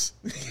Giannis,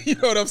 you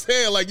know what I'm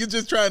saying? Like, you're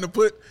just trying to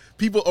put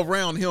people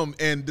around him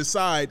and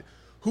decide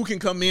who can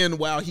come in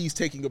while he's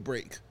taking a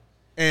break.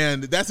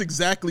 And that's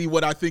exactly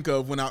what I think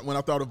of when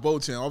I thought of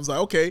Beauchamp. I was like,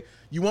 okay,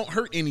 you won't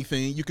hurt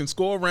anything. You can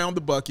score around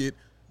the bucket.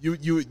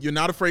 You're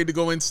not afraid to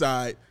go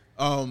inside.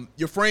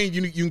 Your frame,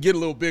 you can get a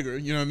little bigger.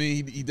 You know what I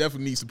mean? He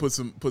definitely needs to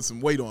put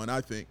some weight on,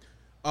 I think.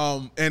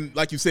 And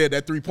like you said,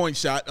 that 3-point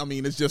shot, I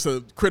mean, it's just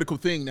a critical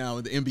thing now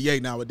in the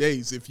NBA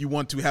nowadays if you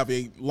want to have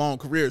a long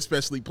career,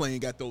 especially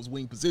playing at those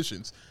wing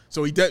positions.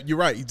 So you're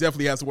right. He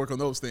definitely has to work on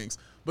those things.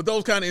 But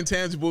those kind of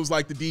intangibles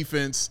like the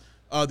defense,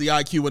 the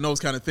IQ and those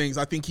kind of things,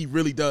 I think he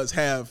really does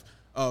have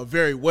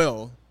very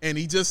well. And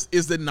he just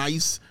is the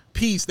nice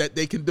piece that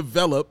they can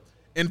develop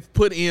and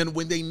put in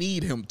when they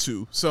need him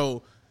to.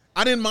 So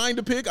I didn't mind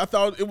the pick. I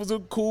thought it was a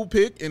cool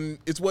pick, and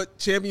it's what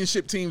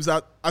championship teams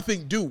I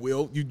think do,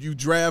 Will. You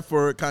draft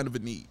for kind of a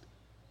need.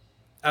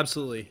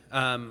 Absolutely.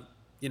 I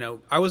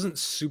wasn't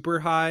super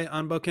high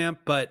on Beauchamp,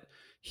 but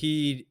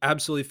he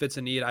absolutely fits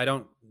a need. I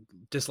don't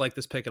dislike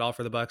this pick at all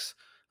for the Bucks.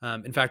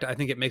 In fact, I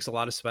think it makes a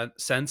lot of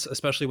sense,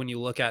 especially when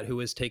you look at who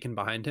was taken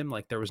behind him.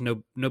 Like there was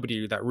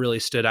nobody that really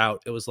stood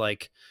out. It was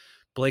like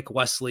Blake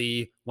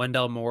Wesley,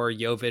 Wendell Moore,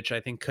 Jovic, I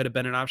think could have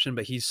been an option,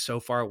 but he's so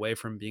far away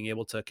from being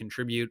able to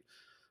contribute.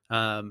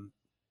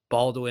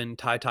 Baldwin,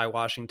 Ty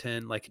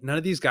Washington, like none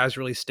of these guys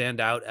really stand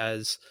out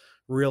as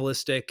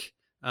realistic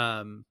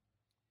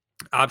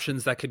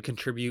options that could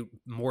contribute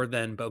more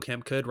than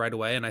Beauchamp could right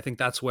away. And I think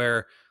that's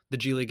where the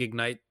G League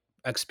Ignite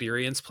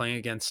experience playing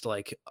against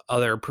like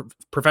other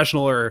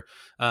professional or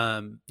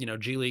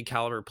G League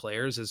caliber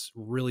players is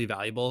really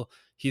valuable.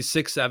 He's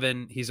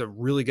 6'7", he's a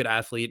really good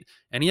athlete,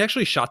 and he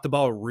actually shot the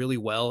ball really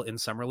well in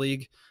summer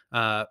league.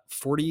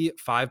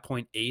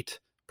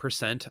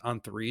 45.8%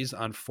 on threes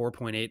on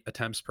 4.8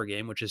 attempts per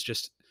game, which is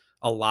just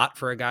a lot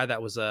for a guy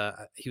that was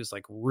he was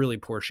like really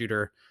poor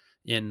shooter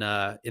in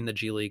the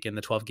G League in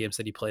the 12 games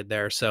that he played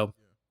there. So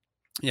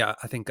yeah,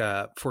 I think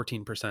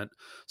 14%.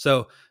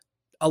 So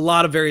a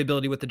lot of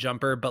variability with the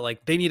jumper, but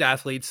like they need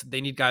athletes.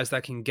 They need guys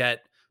that can get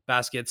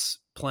baskets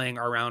playing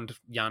around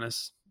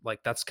Giannis.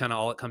 Like that's kind of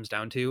all it comes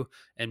down to,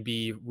 and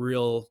be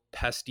real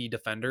pesty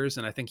defenders.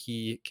 And I think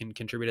he can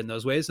contribute in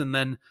those ways. And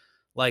then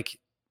like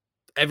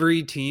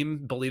every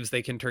team believes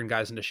they can turn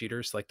guys into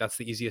shooters. Like that's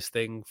the easiest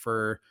thing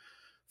for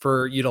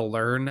you to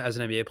learn as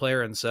an NBA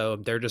player. And so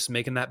they're just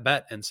making that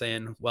bet and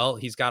saying, well,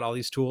 he's got all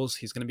these tools.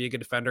 He's going to be a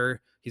good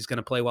defender. He's going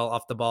to play well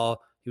off the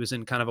ball. He was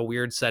in kind of a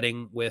weird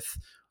setting with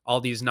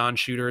all these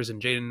non-shooters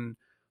and Jaden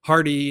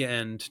Hardy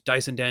and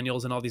Dyson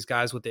Daniels and all these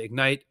guys with the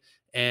Ignite.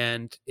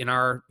 And in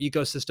our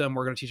ecosystem,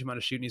 we're going to teach him how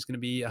to shoot, and he's going to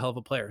be a hell of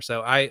a player.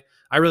 So I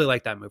really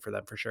like that move for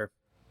them for sure.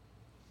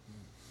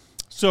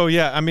 So,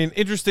 yeah, I mean,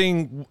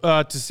 interesting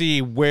to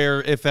see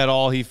where, if at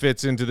all, he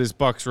fits into this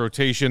Bucks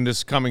rotation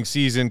this coming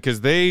season,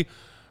 because they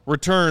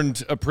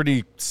returned a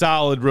pretty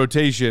solid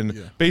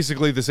rotation,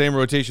 basically the same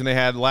rotation they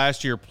had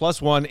last year,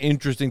 plus one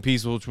interesting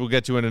piece, which we'll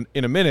get to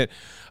in a minute.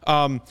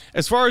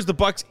 As far as the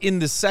Bucks in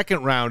the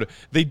second round,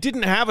 they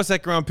didn't have a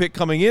second-round pick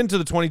coming into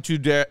the 22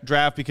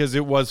 draft because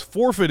it was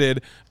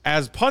forfeited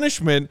as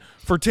punishment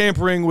for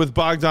tampering with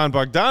Bogdan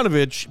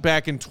Bogdanović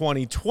back in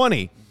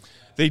 2020.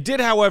 They did,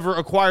 however,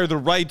 acquire the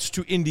rights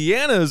to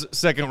Indiana's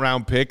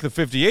second-round pick, the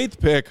 58th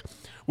pick,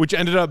 which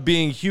ended up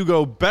being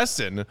Hugo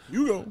Besson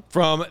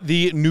from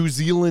the New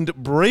Zealand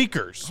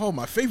Breakers. Oh,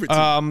 my favorite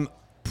team.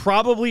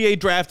 Probably a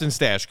draft and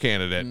stash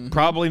candidate. Mm-hmm.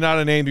 Probably not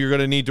a name you're going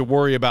to need to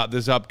worry about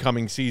this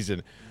upcoming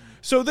season.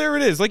 So there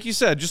it is. Like you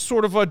said, just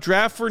sort of a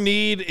draft for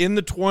need in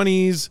the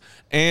 20s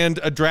and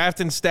a draft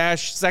and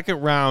stash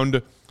second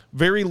round,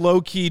 very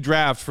low-key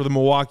draft for the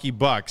Milwaukee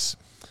Bucks.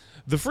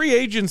 The free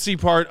agency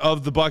part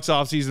of the Bucks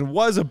offseason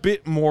was a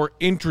bit more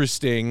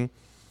interesting.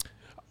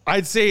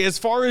 I'd say as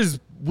far as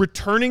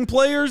returning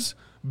players,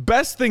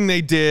 best thing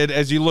they did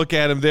as you look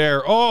at them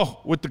there,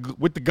 with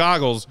the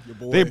goggles,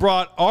 they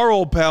brought our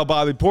old pal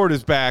Bobby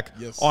Portis back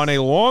on a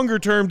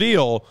longer-term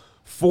deal,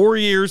 4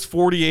 years,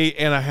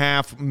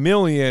 $48.5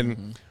 million.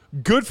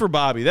 Mm-hmm. Good for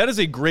Bobby. That is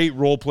a great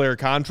role player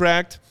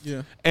contract.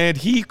 Yeah. And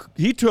he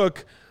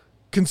took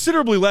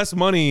considerably less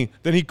money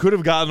than he could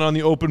have gotten on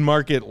the open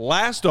market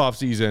last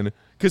offseason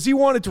because he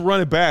wanted to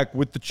run it back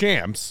with the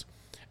champs.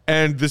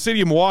 And the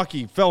city of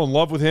Milwaukee fell in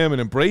love with him and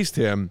embraced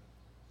him.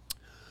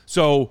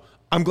 So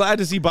I'm glad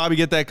to see Bobby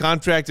get that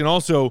contract. And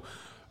also,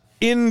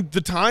 in the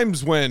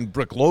times when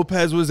Brook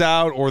Lopez was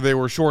out or they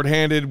were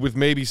shorthanded with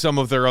maybe some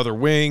of their other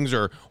wings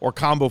or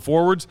combo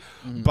forwards,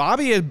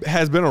 Bobby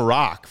has been a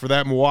rock for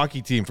that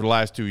Milwaukee team for the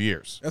last 2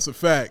 years. That's a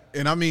fact.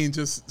 And I mean,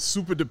 just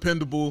super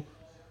dependable,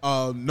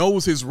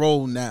 knows his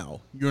role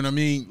now. You know what I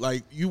mean?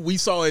 Like, we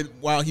saw it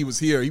while he was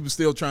here. He was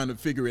still trying to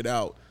figure it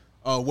out.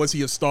 Was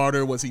he a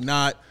starter? Was he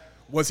not?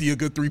 Was he a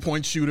good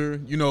three-point shooter?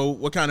 You know,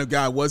 what kind of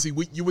guy was he?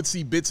 You would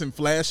see bits and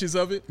flashes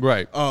of it.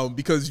 Right.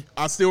 Because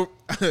I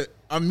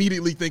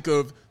immediately think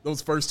of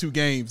those first two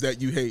games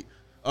that you hate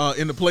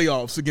in the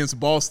playoffs against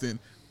Boston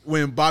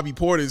when Bobby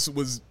Portis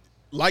was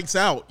lights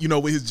out,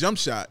 with his jump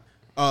shot.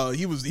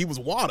 He was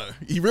water.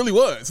 He really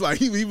was. Like,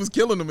 he was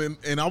killing them.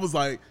 And I was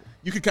like,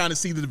 you could kind of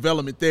see the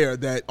development there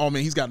that, oh,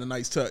 man, he's got a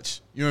nice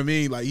touch. You know what I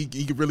mean? Like,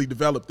 he could really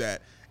develop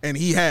that. And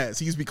he has.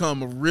 He's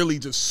become a really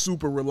just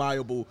super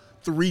reliable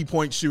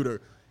three-point shooter,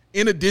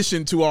 in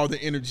addition to all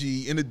the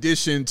energy, in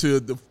addition to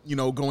the,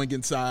 going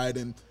inside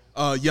and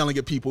yelling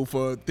at people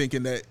for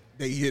thinking that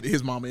they hit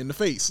his mama in the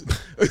face,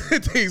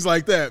 things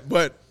like that.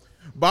 But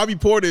Bobby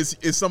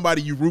Portis is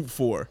somebody you root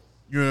for.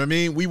 You know what I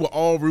mean? We were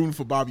all rooting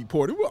for Bobby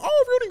Portis. We were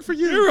all rooting for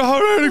you. We were all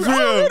rooting for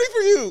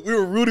you. We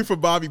were rooting for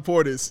Bobby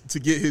Portis to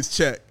get his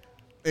check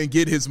and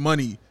get his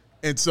money.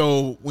 And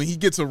so when he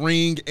gets a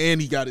ring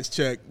and he got his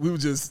check, we were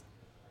just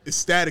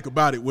ecstatic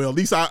about it. Well, at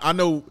least I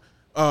know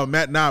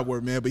Matt and I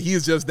were, man, but he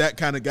is just that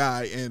kind of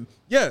guy. And,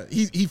 yeah,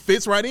 he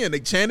fits right in. They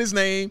chant his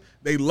name.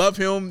 They love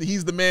him.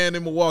 He's the man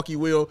in Milwaukee,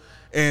 Will.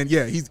 And,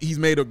 yeah, he's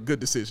made a good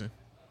decision.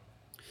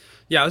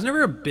 Yeah, I was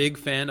never a big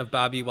fan of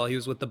Bobby while he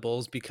was with the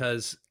Bulls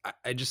because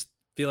I just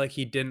feel like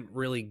he didn't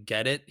really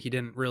get it. He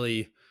didn't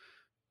really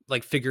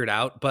figure it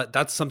out, but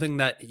that's something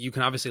that you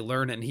can obviously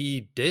learn. And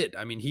he did.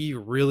 I mean, he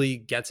really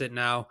gets it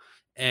now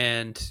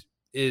and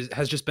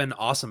has just been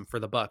awesome for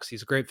the Bucks.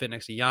 He's a great fit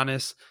next to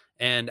Giannis.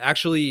 And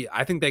actually,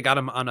 I think they got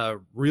him on a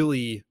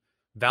really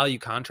value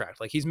contract.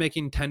 Like he's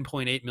making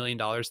 $10.8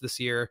 million this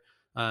year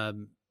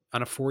on a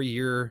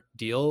 4-year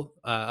deal,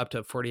 up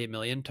to $48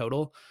 million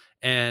total.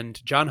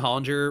 And John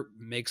Hollinger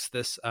makes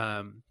this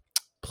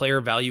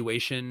player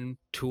valuation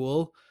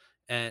tool,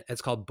 and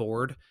it's called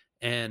Board.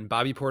 And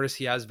Bobby Portis,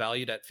 he has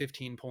valued at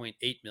 $15.8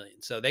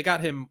 million. So they got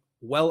him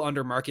well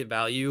under market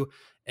value.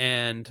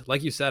 And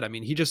like you said, I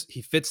mean, he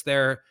fits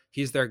there.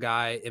 He's their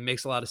guy. It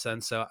makes a lot of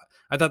sense. So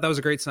I thought that was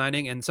a great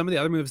signing. And some of the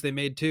other moves they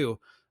made too.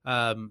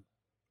 I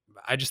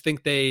just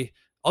think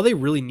all they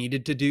really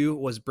needed to do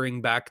was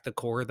bring back the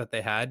core that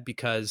they had,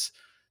 because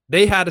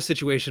they had a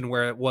situation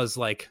where it was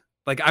like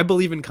I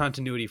believe in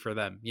continuity for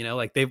them,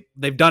 like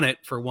they've done it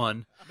for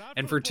one,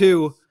 and for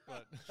two,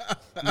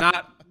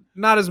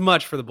 not as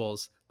much for the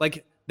Bulls.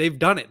 Like they've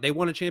done it. They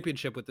won a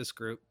championship with this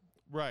group.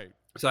 Right.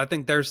 So I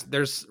think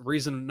there's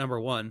reason number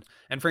one,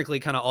 and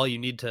frankly, kind of all you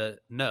need to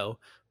know,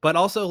 but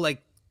also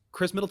like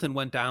Chris Middleton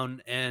went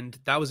down, and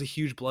that was a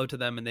huge blow to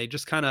them. And they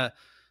just kind of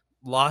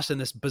lost in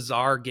this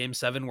bizarre game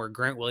 7 where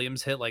Grant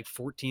Williams hit like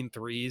 14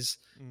 threes.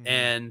 Mm-hmm.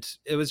 And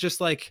it was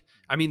just like,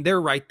 I mean,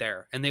 they're right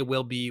there, and they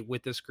will be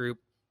with this group.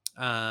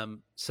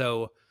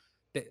 So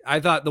I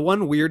thought the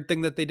one weird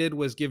thing that they did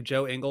was give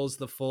Joe Ingles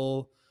the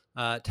full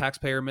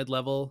taxpayer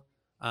mid-level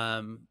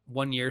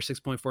 1 year,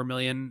 $6.4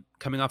 million,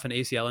 coming off an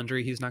ACL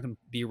injury. He's not going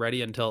to be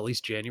ready until at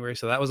least January.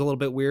 So that was a little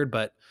bit weird,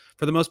 but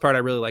for the most part, I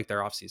really like their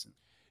offseason.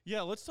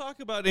 Yeah, let's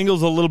talk about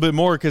Ingles a little bit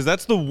more, because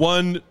that's the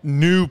one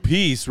new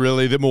piece,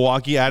 really, that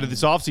Milwaukee added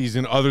this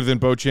offseason other than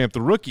Beauchamp,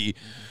 the rookie.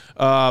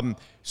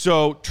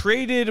 So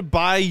traded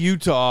by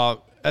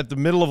Utah at the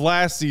middle of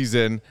last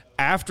season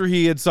after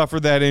he had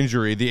suffered that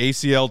injury, the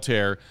ACL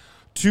tear,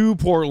 to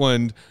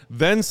Portland,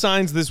 then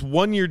signs this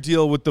 1-year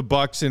deal with the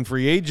Bucks in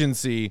free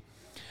agency.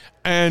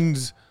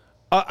 And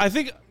I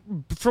think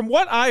from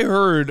what I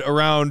heard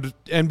around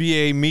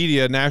NBA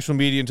media, national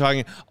media, and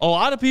talking, a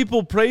lot of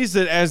people praised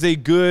it as a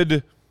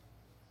good,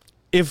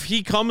 if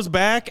he comes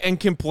back and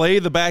can play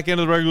the back end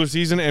of the regular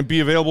season and be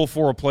available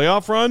for a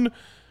playoff run,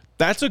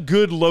 that's a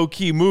good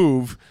low-key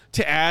move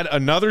to add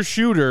another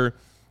shooter.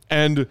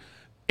 And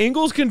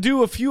Ingles can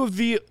do a few of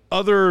the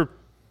other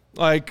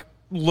like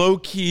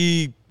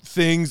low-key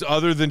things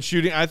other than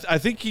shooting. I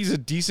think he's a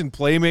decent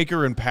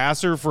playmaker and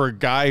passer for a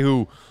guy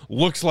who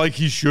looks like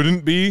he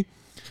shouldn't be.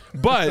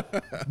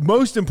 But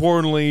most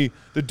importantly,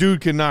 the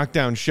dude can knock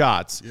down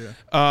shots.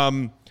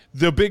 Yeah.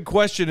 The big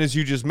question, as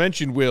you just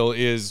mentioned, Will,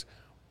 is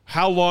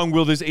how long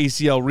will this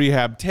ACL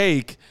rehab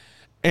take,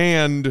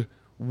 and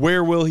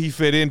where will he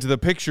fit into the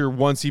picture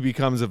once he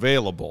becomes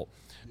available?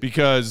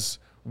 Because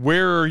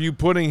where are you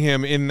putting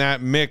him in that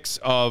mix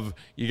of,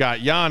 you got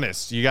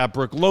Giannis, you got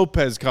Brook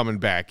Lopez coming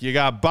back, you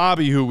got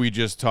Bobby, who we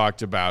just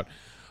talked about,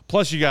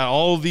 plus you got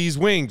all these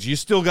wings. You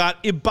still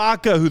got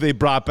Ibaka, who they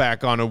brought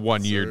back on a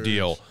 1-year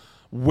deal.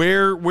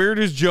 Where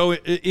does Joe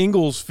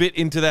Ingles fit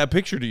into that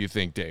picture, do you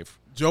think, Dave?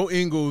 Joe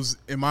Ingles,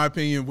 in my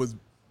opinion, was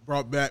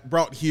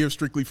brought here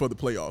strictly for the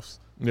playoffs.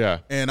 Yeah.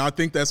 And I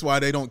think that's why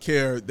they don't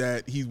care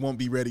that he won't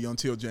be ready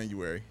until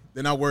January.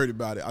 They're not worried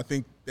about it. I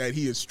think that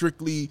he is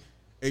strictly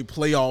a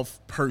playoff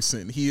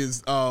person. He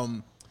is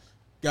who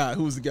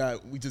was the guy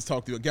we just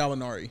talked to,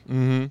 Gallinari.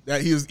 Mm-hmm.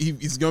 That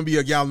he's going to be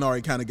a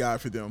Gallinari kind of guy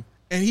for them.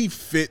 And he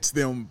fits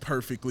them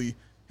perfectly.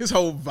 His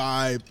whole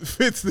vibe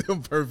fits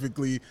them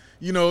perfectly.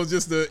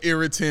 Just the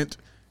irritant,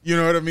 you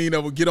know what I mean,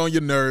 that will get on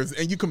your nerves.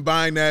 And you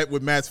combine that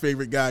with Matt's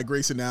favorite guy,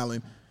 Grayson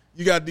Allen.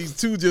 You got these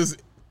two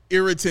just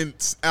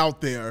irritants out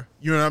there,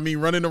 you know what I mean,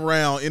 running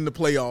around in the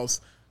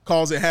playoffs,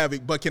 causing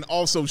havoc, but can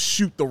also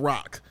shoot the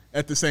rock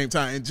at the same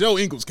time. And Joe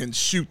Ingles can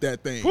shoot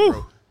that thing,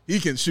 bro.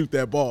 He can shoot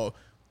that ball.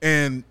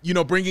 And,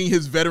 bringing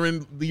his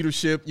veteran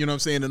leadership, you know what I'm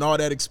saying, and all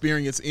that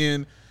experience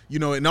in,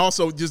 and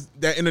also just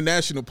that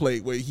international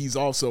play where he's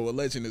also a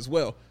legend as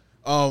well.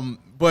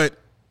 But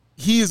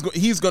he's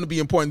going to be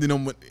important to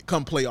them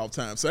come playoff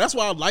time. So that's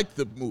why I like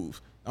the move.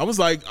 I was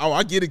like, oh,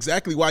 I get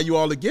exactly why you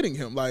all are getting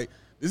him. Like,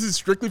 this is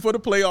strictly for the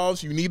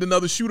playoffs. You need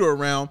another shooter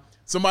around.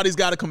 Somebody's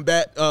got to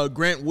combat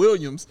Grant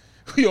Williams.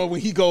 When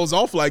he goes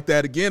off like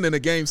that again in a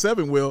Game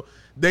 7,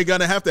 they're going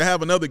to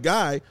have another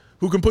guy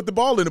who can put the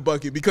ball in the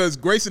bucket, because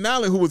Grayson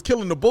Allen, who was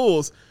killing the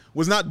Bulls,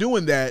 was not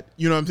doing that,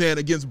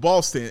 against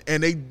Boston.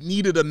 And they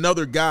needed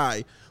another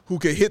guy who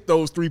could hit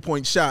those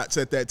 3-point shots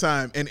at that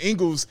time. And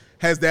Ingles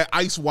has that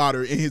ice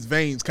water in his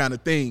veins kind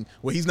of thing,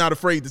 where he's not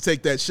afraid to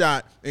take that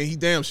shot, and he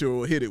damn sure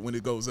will hit it when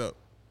it goes up.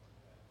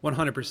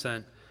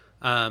 100%.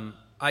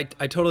 I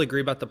totally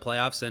agree about the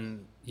playoffs,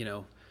 and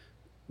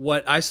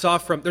what I saw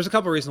there's a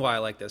couple of reasons why I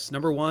like this.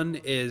 Number one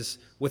is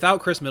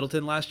without Chris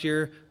Middleton last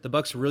year, the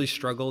Bucks really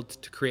struggled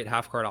to create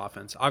half-court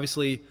offense.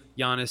 Obviously,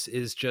 Giannis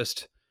is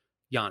just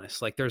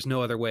Giannis. Like, there's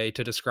no other way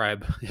to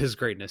describe his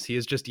greatness. He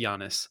is just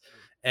Giannis.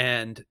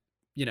 And,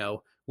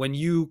 when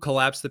you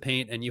collapse the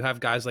paint and you have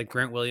guys like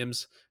Grant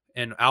Williams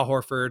and Al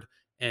Horford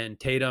and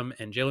Tatum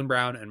and Jaylen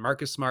Brown and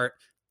Marcus Smart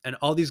and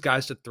all these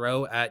guys to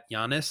throw at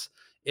Giannis,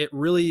 it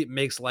really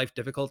makes life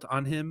difficult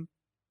on him,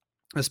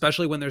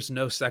 especially when there's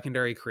no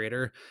secondary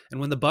creator.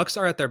 And when the Bucks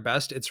are at their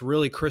best, it's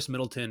really Chris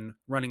Middleton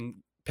running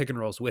pick and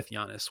rolls with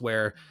Giannis,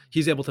 where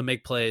he's able to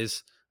make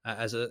plays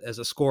as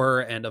a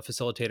scorer and a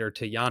facilitator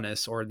to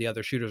Giannis or the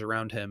other shooters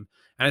around him.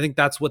 And I think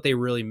that's what they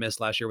really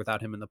missed last year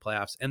without him in the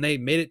playoffs. And they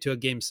made it to a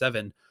game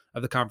 7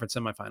 of the conference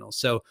semifinals.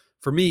 So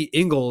for me,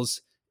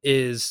 Ingles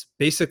is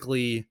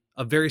basically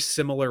a very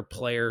similar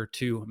player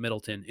to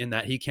Middleton in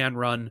that he can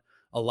run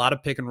a lot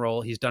of pick and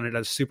roll. He's done it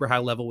at a super high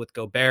level with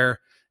Gobert,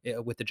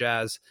 with the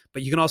Jazz,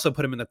 but you can also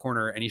put him in the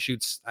corner and he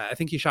shoots, I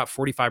think he shot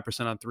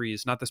 45% on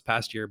threes, not this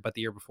past year, but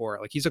the year before.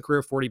 Like, he's a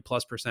career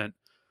 40+%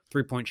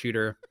 3-point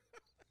shooter.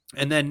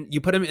 And then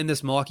you put him in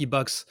this Milwaukee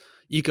Bucks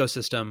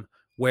ecosystem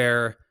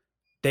where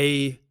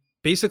they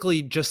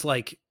basically just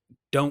like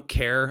don't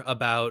care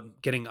about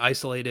getting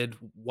isolated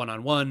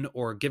one-on-one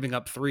or giving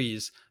up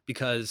threes,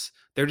 because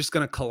they're just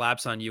going to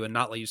collapse on you and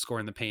not let you score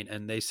in the paint.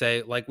 And they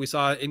say, like we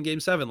saw in game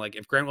 7, like,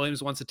 if Grant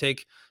Williams wants to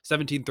take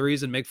 17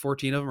 threes and make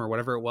 14 of them or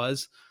whatever it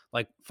was,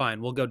 like,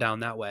 fine, we'll go down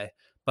that way.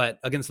 But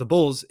against the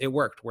Bulls, it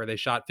worked, where they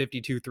shot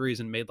 52 threes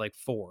and made like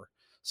 4.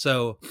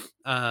 So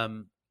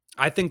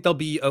I think they'll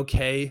be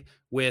okay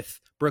with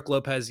Brook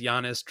Lopez,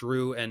 Giannis,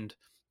 Drew, and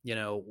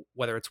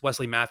whether it's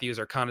Wesley Matthews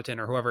or Connaughton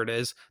or whoever it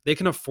is. They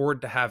can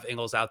afford to have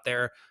Ingles out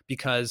there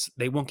because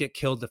they won't get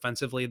killed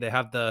defensively. They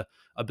have the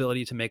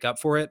ability to make up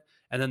for it.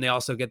 And then they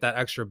also get that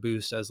extra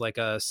boost as like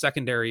a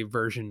secondary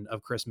version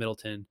of Chris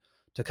Middleton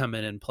to come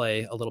in and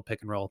play a little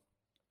pick and roll.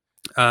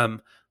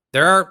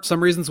 There are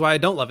some reasons why I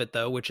don't love it,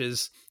 though, which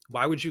is,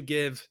 why would you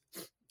give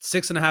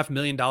 $6.5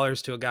 million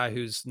to a guy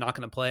who's not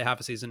going to play half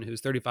a season,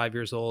 who's 35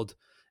 years old?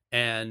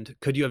 And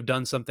could you have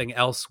done something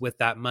else with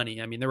that money?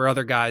 I mean, there were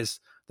other guys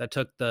that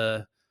took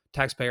the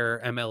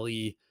taxpayer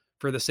MLE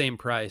for the same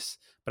price,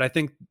 but I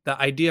think the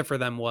idea for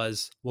them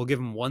was, we'll give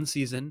him 1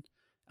 season.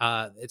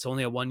 It's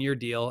only a 1-year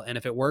deal. And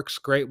if it works,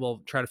 great. We'll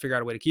try to figure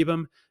out a way to keep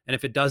him. And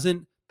if it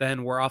doesn't,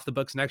 then we're off the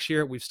books next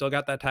year. We've still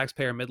got that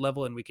taxpayer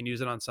mid-level and we can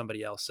use it on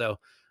somebody else. So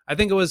I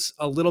think it was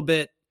a little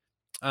bit,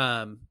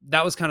 that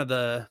was kind of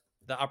the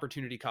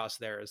opportunity cost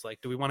there, is like,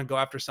 do we want to go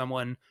after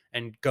someone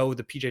and go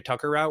the PJ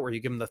Tucker route where you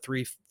give them the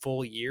 3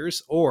 full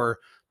years, or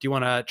do you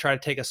want to try to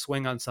take a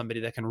swing on somebody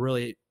that can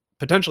really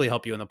potentially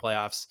help you in the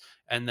playoffs,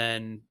 and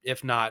then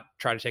if not,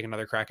 try to take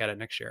another crack at it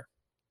next year?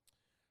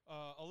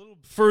 A little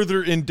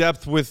further in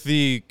depth with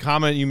the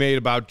comment you made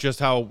about just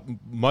how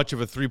much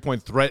of a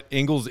 3-point threat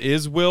Ingles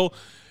is, Will.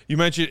 You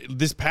mentioned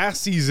this past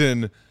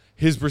season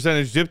his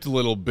percentage dipped a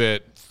little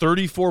bit,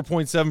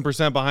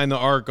 34.7% behind the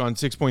arc on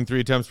 6.3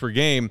 attempts per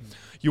game.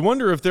 You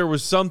wonder if there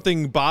was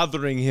something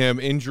bothering him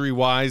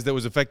injury-wise that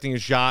was affecting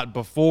his shot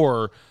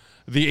before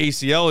the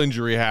ACL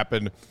injury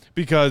happened,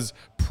 because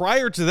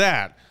prior to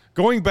that,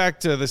 going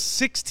back to the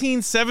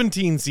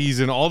 16-17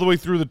 season all the way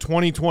through the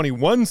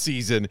 2021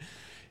 season,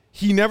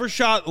 he never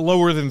shot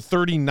lower than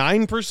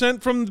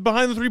 39% from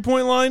behind the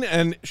three-point line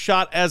and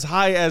shot as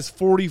high as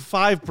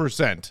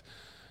 45%.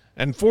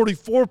 And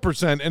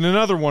 44% in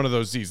another one of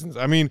those seasons.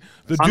 I mean,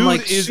 the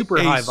dude is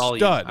super high volume.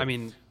 Stud. I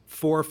mean,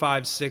 4,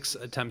 5, 6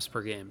 attempts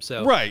per game.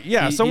 So right,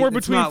 yeah, somewhere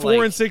between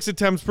 4 and 6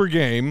 attempts per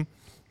game.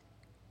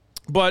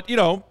 But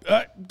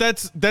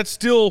that's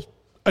still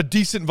a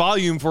decent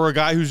volume for a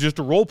guy who's just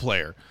a role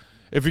player.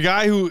 If a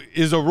guy who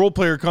is a role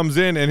player comes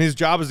in and his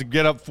job is to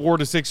get up 4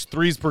 to 6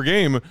 threes per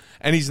game,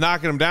 and he's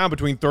knocking them down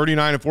between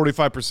 39 and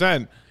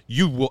 45%,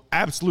 you will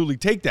absolutely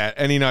take that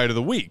any night of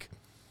the week.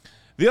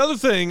 The other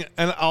thing,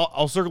 and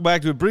I'll circle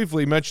back to it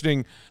briefly,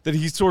 mentioning that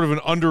he's sort of an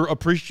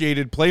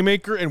underappreciated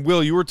playmaker. And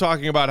Will, you were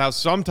talking about how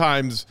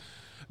sometimes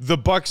the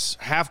Bucks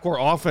half-court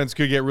offense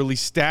could get really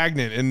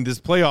stagnant in this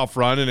playoff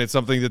run, and it's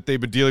something that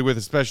they've been dealing with,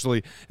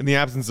 especially in the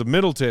absence of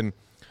Middleton.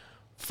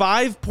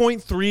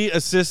 5.3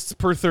 assists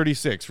per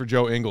 36 for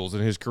Joe Ingles in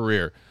his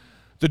career.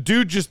 The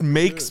dude just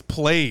makes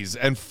plays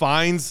and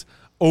finds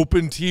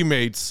open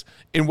teammates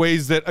in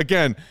ways that,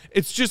 again,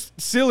 it's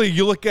just silly.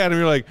 You look at him,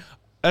 you're like,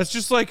 that's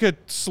just like a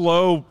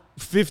slow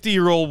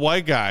 50-year-old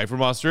white guy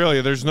from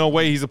Australia. There's no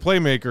way he's a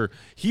playmaker.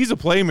 He's a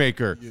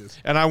playmaker. Yes.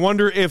 And I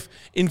wonder if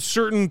in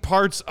certain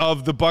parts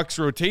of the Bucks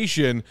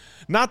rotation,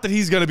 not that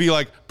he's going to be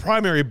like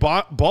primary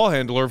ball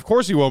handler, of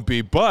course he won't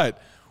be,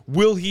 but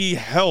will he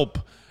help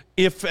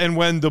if and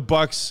when the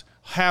Bucks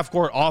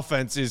half-court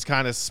offense is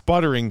kind of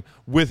sputtering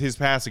with his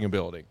passing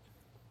ability?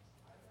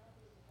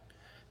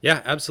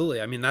 Yeah,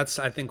 absolutely. I mean, that's,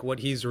 I think, what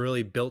he's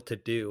really built to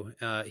do.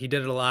 He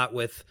did it a lot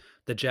with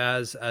the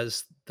Jazz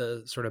as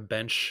the sort of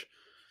bench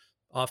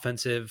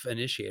offensive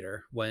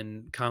initiator.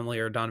 When Conley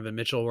or Donovan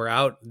Mitchell were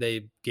out,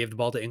 they gave the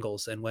ball to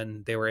Ingles, and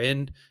when they were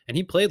in, and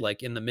he played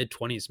like in the mid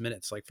 20s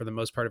minutes, like for the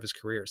most part of his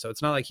career. So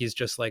it's not like he's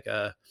just like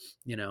a,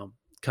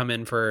 come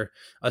in for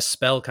a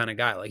spell kind of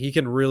guy. Like he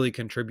can really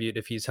contribute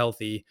if he's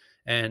healthy,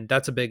 and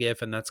that's a big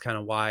if, and that's kind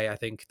of why I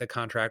think the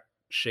contract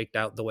shook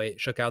out the way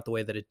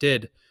that it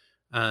did.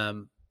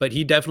 But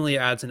he definitely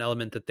adds an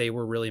element that they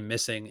were really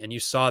missing, and you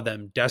saw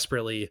them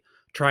desperately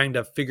trying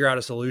to figure out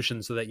a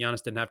solution so that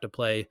Giannis didn't have to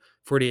play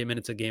 48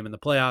 minutes a game in the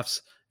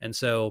playoffs. And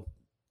so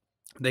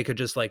they could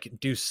just like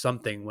do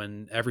something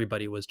when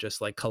everybody was just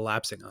like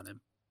collapsing on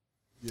him.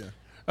 Yeah.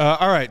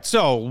 All right.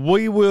 So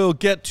we will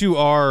get to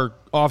our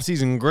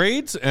offseason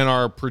grades and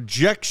our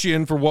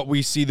projection for what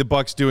we see the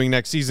Bucks doing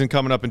next season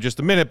coming up in just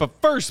a minute. But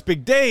first,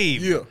 Big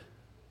Dave. Yeah.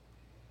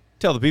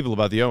 Tell the people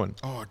about the Owen.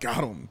 Oh, I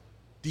got him.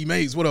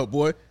 D-Maze, what up,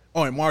 boy?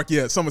 Oh, and Mark,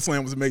 yeah,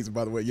 SummerSlam was amazing,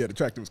 by the way. Yeah, the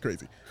tractor was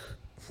crazy.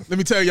 Let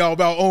me tell y'all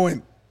about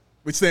Owen,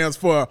 which stands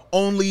for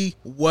only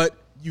what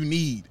you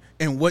need.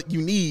 And what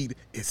you need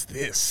is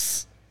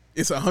this.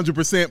 It's a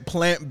 100%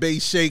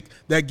 plant-based shake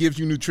that gives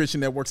you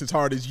nutrition that works as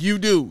hard as you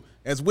do,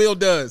 as Will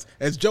does,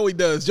 as Joey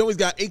does. Joey's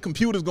got 8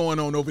 computers going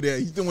on over there.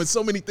 He's doing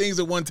so many things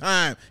at one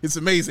time. It's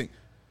amazing.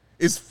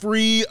 It's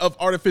free of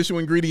artificial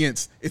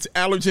ingredients. It's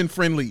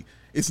allergen-friendly.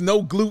 It's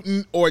no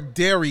gluten or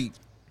dairy.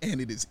 And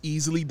it is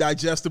easily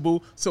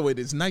digestible, so it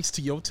is nice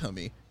to your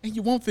tummy. And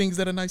you want things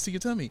that are nice to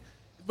your tummy.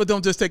 But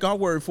don't just take our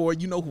word for it.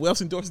 You know who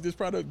else endorses this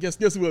product? Guess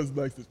who else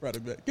likes this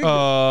product?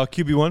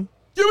 QB1.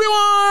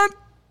 QB1!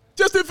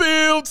 Justin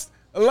Fields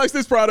likes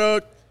this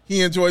product.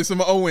 He enjoys some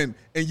Owen,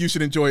 and you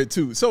should enjoy it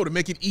too. So to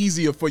make it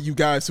easier for you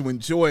guys to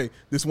enjoy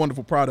this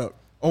wonderful product,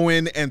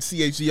 Owen and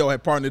CHGO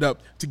have partnered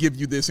up to give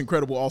you this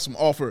incredible, awesome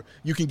offer.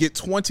 You can get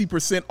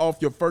 20%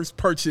 off your first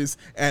purchase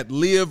at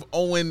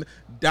liveowen.com.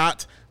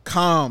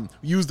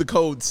 Use the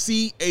code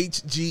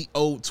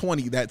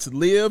CHGO20. That's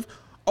liveowen.com.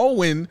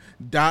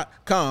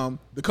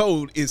 The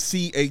code is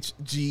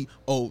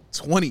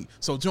CHGO20.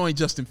 So join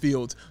Justin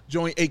Fields,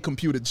 join 8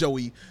 Computer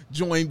Joey,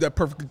 join that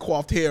perfectly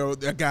coiffed hair,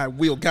 that guy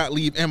Will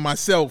Gottlieb, and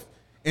myself,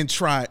 and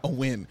try a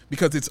win,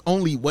 because it's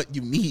only what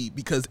you need.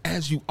 Because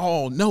as you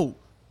all know,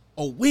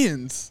 a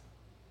win's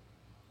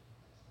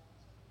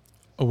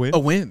a win. A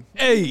win.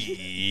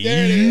 Hey.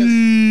 There it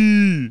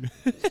is.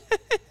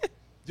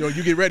 Yo,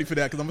 you get ready for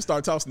that, because I'm going to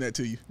start tossing that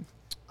to you.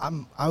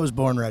 I was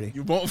born ready.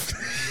 You won't.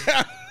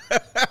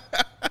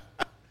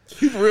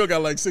 You for real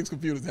got like 6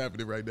 computers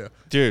happening right now.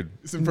 Dude.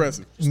 It's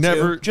impressive.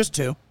 Just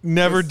two.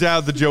 Never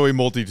doubt the Joey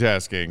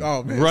multitasking.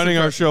 Oh, man, running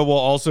our show while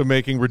also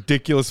making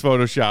ridiculous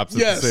Photoshops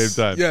at the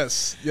same time.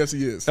 Yes,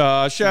 he is.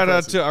 Shout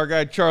out to our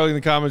guy Charlie in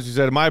the comments who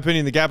said, in my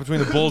opinion, the gap between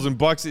the Bulls and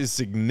Bucks is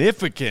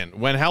significant.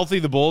 When healthy,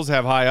 the Bulls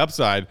have high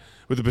upside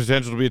with the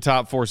potential to be a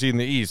top 4 seed in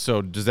the East.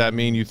 So does that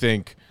mean you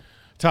think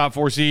top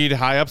 4 seed,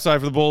 high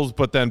upside for the Bulls,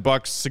 but then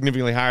Bucks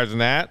significantly higher than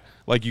that?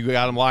 Like you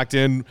got them locked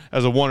in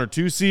as a 1 or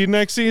 2 seed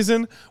next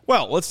season?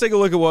 Well, let's take a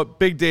look at what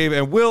Big Dave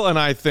and Will and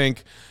I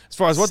think as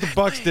far as what the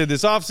Bucks did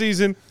this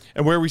offseason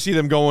and where we see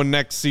them going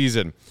next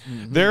season.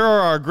 Mm-hmm. There are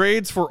our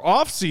grades for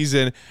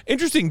offseason.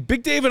 Interesting.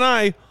 Big Dave and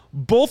I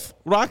both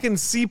rocking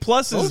C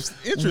pluses.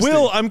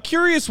 Will, I'm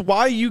curious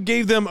why you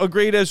gave them a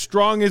grade as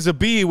strong as a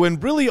B when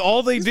really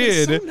all they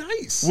did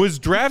was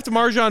draft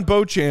Marjon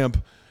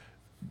Beauchamp,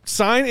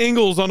 sign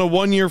Ingles on a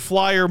 1-year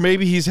flyer,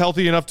 maybe he's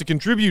healthy enough to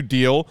contribute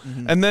deal,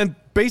 and then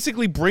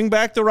basically bring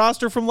back the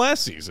roster from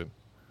last season.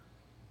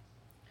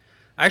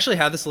 I actually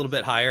had this a little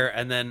bit higher,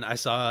 and then I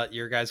saw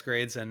your guys'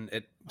 grades, and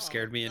it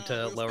scared me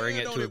into lowering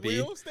it to a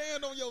B.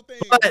 Stand on your thing,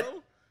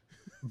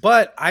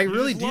 but I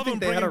really do think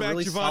they had a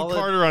really Javon solid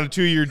Carter on a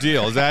 2-year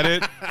deal. Is that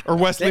it? Or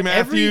Wesley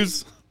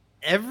Matthews?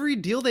 Every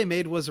deal they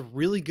made was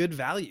really good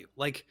value.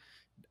 Like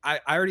I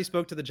already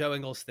spoke to the Joe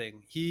Ingles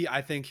thing. He,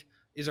 I think,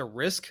 is a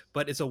risk,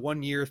 but it's a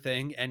 1-year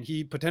thing, and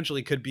he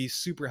potentially could be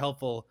super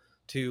helpful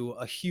to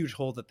a huge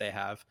hole that they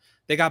have.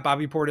 They got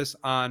Bobby Portis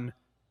on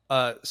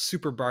a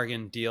super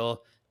bargain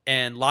deal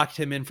and locked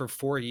him in for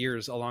 4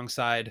 years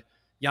alongside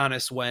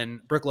Giannis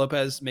when Brook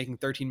Lopez making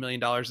 $13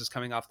 million is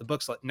coming off the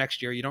books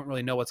next year. You don't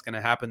really know what's going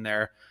to happen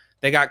there.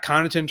 They got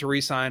Connaughton to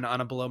re-sign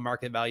on a below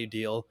market value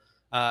deal.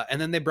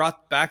 And then they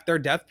brought back their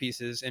depth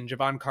pieces in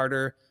Javon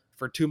Carter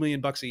for $2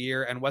 million a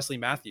year and Wesley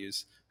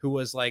Matthews, who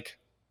was like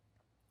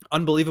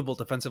unbelievable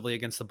defensively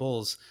against the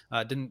Bulls.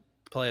 Didn't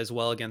play as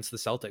well against the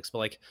Celtics, but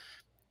like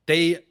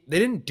they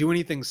didn't do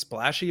anything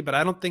splashy, but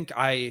I don't think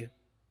I,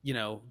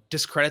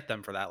 discredit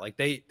them for that. Like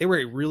they were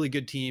a really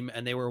good team,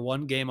 and they were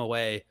 1 game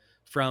away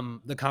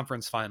from the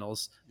conference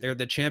finals. They're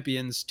the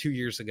champions 2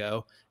 years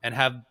ago and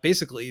have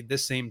basically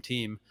this same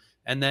team.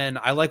 And then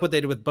I like what they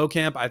did with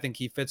Beauchamp. I think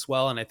he fits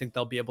well, and I think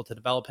they'll be able to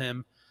develop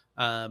him.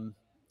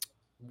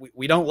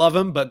 We don't love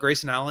him, but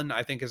Grayson Allen,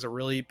 I think, is a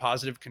really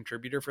positive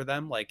contributor for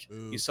them. Like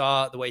you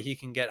saw the way he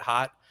can get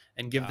hot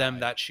and give them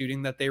that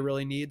shooting that they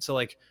really need. So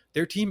like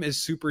their team is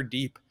super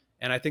deep,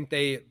 and I think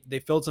they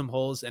filled some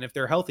holes. And if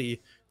they're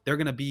healthy, they're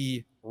going to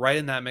be right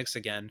in that mix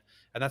again.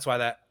 And that's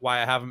why I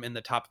have them in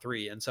the top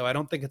 3. And so I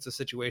don't think it's a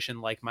situation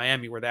like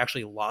Miami where they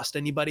actually lost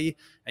anybody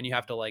and you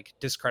have to like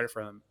discredit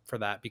for them for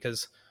that,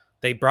 because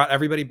they brought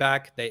everybody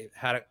back. They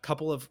had a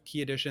couple of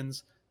key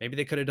additions. Maybe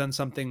they could have done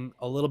something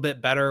a little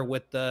bit better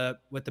with the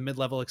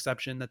mid-level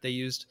exception that they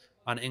used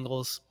on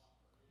Ingles.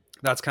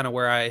 That's kind of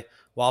where I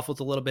waffled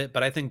a little bit.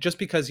 But I think just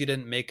because you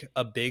didn't make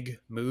a big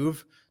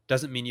move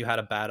doesn't mean you had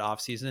a bad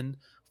offseason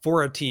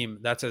for a team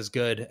that's as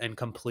good and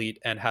complete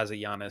and has a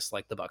Giannis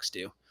like the Bucks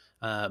do.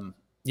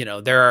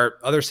 There are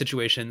other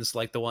situations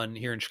like the one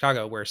here in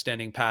Chicago where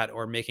standing pat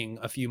or making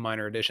a few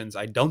minor additions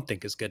I don't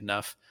think is good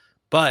enough.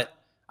 But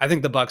I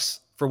think the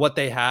Bucks, for what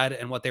they had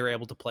and what they were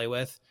able to play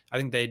with, I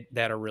think they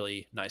had a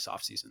really nice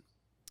offseason.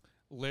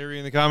 Larry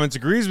in the comments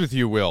agrees with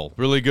you, Will.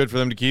 Really good for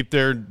them to keep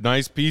their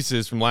nice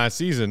pieces from last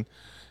season.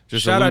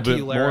 Just Shout a out to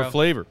little bit you, more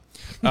flavor.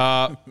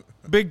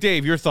 Big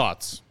Dave, your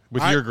thoughts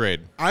with your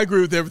grade? I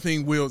agree with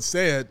everything Will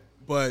said,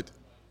 but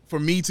for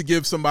me to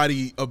give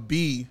somebody a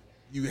B,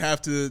 you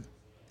have to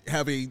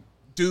have a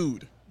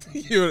dude.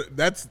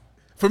 That's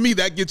for me.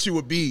 That gets you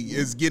a B.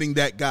 Is getting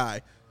that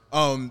guy.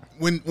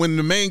 When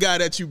the main guy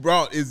that you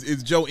brought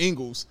is Joe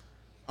Ingles,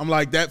 I'm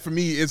like, that for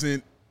me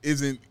isn't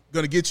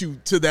going to get you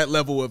to that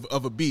level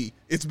of a B.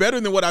 It's better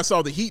than what I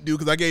saw the Heat do,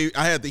 because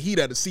I had the Heat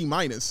at a C-.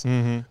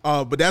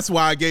 But that's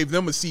why I gave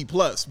them a C+,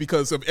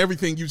 because of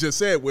everything you just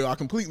said, Will. I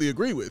completely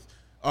agree with.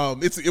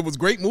 It was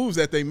great moves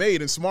that they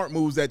made and smart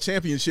moves that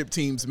championship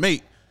teams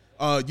make.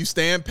 You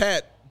stand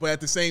pat, but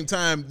at the same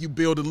time, you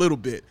build a little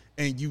bit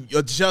and you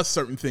adjust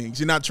certain things.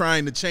 You're not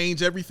trying to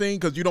change everything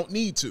because you don't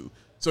need to.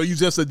 So you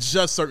just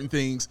adjust certain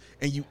things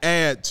and you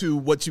add to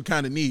what you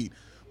kind of need.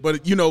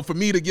 But, for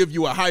me to give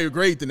you a higher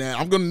grade than that,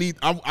 I'm going to need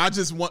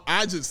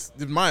 –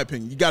 in my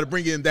opinion, you got to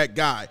bring in that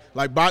guy.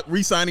 Like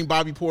re-signing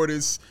Bobby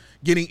Portis,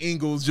 getting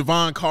Ingles,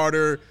 Javon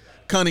Carter,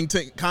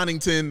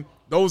 Connington.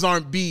 Those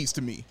aren't Bs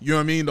to me. You know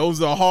what I mean?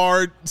 Those are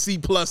hard C+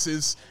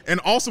 and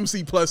awesome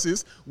C+,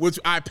 which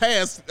I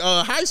passed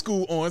high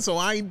school on, so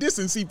I ain't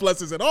dissing C+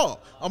 at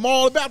all. I'm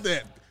all about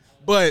that.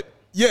 But,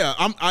 yeah,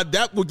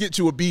 that will get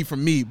you a B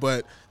from me.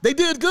 But they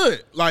did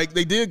good.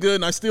 They did good,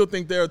 and I still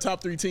think they're a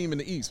top 3 team in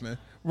the East, man.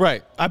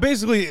 Right. I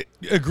basically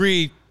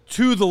agree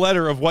to the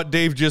letter of what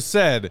Dave just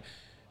said.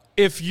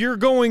 If you're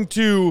going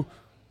to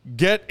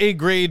get a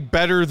grade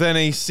better than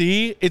a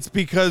C, it's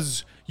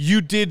because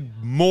you did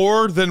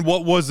more than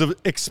what was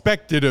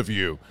expected of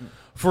you.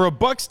 For a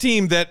Bucks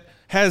team that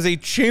has a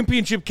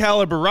championship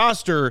caliber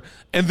roster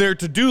and their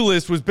to-do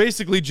list was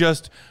basically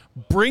just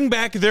bring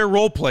back their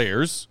role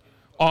players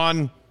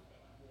on,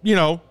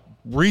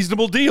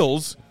 reasonable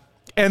deals,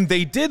 and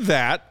they did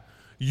that.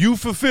 You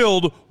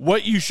fulfilled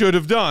what you should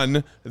have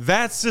done.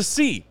 That's a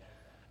C.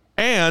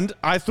 And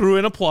I threw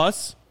in a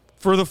plus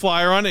for the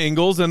flyer on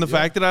Ingles and the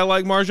fact that I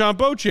like Marjon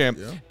Beauchamp.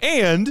 Yeah.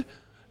 And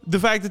the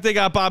fact that they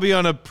got Bobby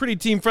on a pretty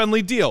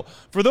team-friendly deal.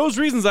 For those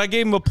reasons, I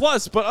gave him a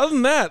plus. But other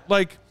than that,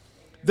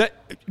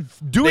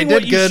 doing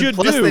what you should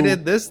plus do. They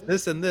did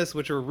this, and this,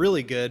 which were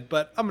really good.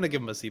 But I'm going to give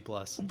them a C+.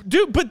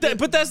 Dude, but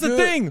that's the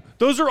thing.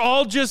 Those are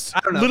all just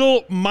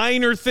little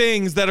minor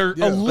things that are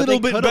a little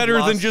bit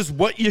better than just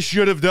what you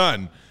should have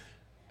done.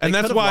 And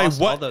that's why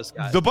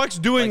the Bucks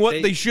doing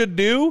what they should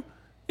do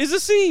is a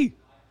C+.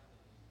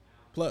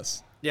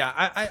 Yeah,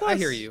 I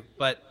hear you,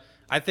 but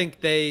I think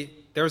there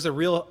was a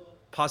real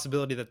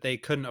possibility that they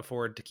couldn't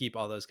afford to keep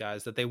all those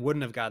guys, that they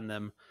wouldn't have gotten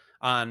them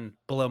on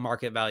below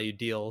market value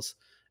deals.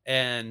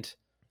 And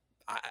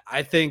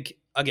I think,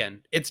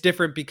 again, it's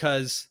different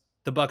because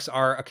the Bucks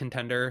are a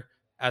contender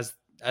as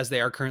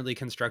they are currently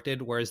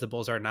constructed, whereas the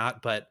Bulls are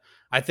not. But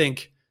I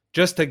think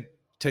just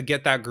to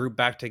get that group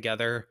back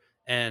together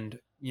and,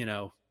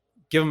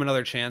 give them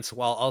another chance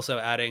while also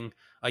adding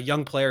a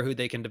young player who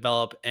they can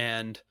develop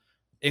and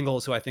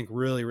Ingles, who I think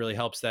really, really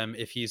helps them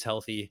if he's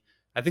healthy.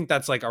 I think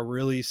that's a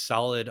really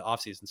solid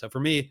offseason. So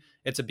for me,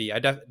 it's a B. I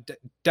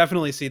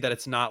definitely see that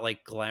it's not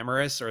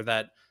glamorous or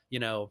that,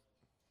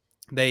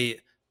 they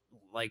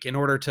in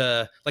order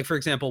to for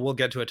example, we'll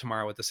get to it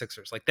tomorrow with the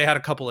Sixers. They had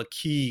a couple of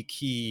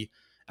key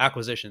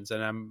acquisitions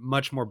and I'm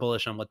much more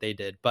bullish on what they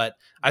did, but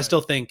right. I still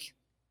think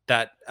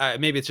that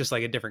maybe it's just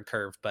a different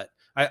curve, but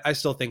I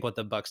still think what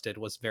the Bucks did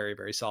was very,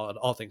 very solid,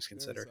 all things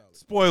considered.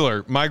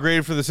 Spoiler, my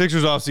grade for the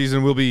Sixers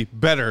offseason will be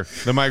better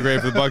than my grade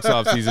for the Bucks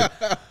offseason.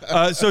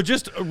 So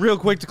just real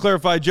quick to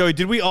clarify, Joey,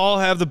 did we all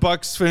have the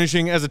Bucks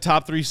finishing as a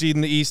top 3 seed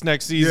in the East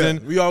next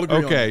season? Yeah, we all agree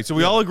on that. So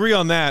we all agree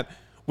on that.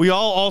 We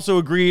all also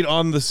agreed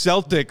on the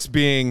Celtics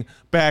being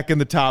back in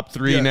the top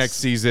 3 next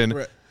season.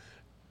 Right.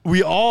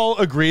 We all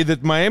agreed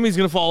that Miami's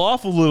going to fall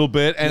off a little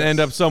bit and end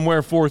up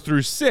somewhere 4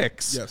 through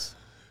 6. Yes.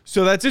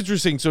 So that's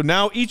interesting. So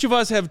now each of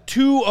us have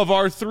 2 of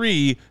our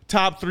 3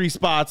 top 3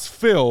 spots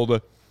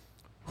filled.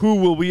 Who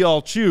will we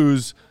all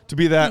choose to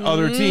be that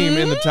other team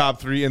in the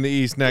top 3 in the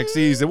East next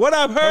season? What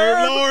up,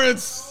 Herb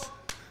Lawrence?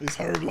 It's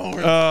Herb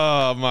Lawrence.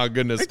 Oh, my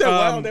goodness. Ain't that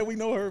wild that we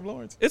know Herb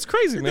Lawrence? It's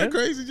crazy, Ain't man. That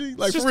crazy, G?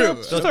 For real.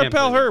 Just our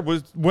pal Herb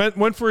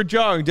went for a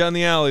jog down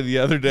the alley the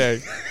other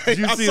day. Did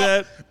you see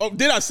that? Oh,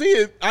 did I see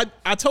it?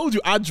 I told you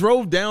I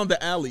drove down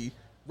the alley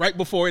right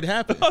before it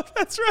happened. Oh,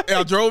 that's right. And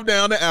I drove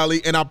down the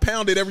alley and I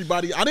pounded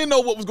everybody. I didn't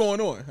know what was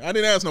going on. I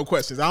didn't ask no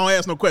questions. I don't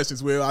ask no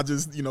questions, Will. I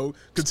just,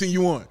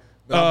 continue on.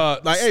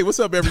 Like, hey, what's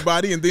up,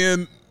 everybody? And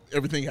then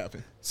everything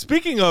happened.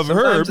 Speaking of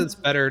Sometimes Herb, it's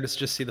better to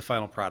just see the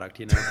final product,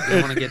 You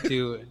don't want to get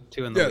too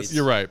in the weeds.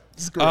 You're right.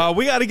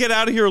 We got to get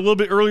out of here a little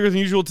bit earlier than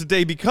usual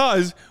today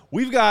because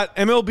we've got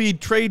MLB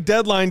trade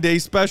deadline day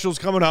specials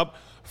coming up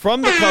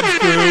from the Cubs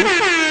crew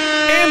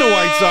and the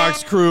White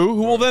Sox crew,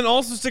 who will then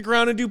also stick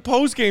around and do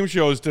post-game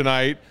shows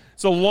tonight.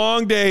 It's a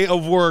long day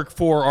of work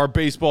for our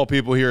baseball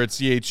people here at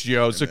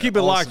CHGO. So keep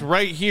it locked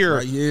right here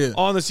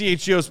on the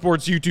CHGO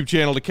Sports YouTube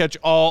channel to catch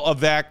all of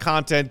that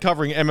content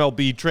covering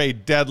MLB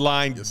trade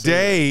deadline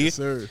day. Yes,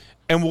 sir.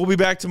 And we'll be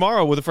back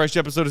tomorrow with a fresh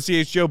episode of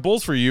CHGO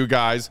Bulls for you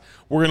guys.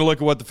 We're going to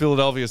look at what the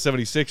Philadelphia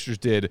 76ers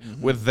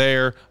did with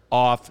their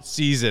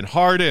off-season.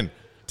 Harden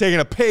taking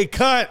a pay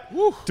cut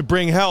to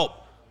bring help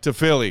to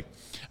Philly.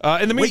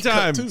 In the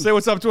meantime, say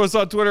what's up to us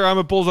on Twitter. I'm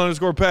at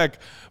Bulls_Peck.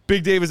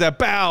 Big Dave is at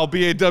BAW,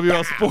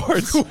 BAWL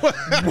Sports. What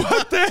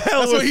the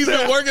hell That's what he's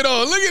been working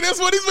on. Look at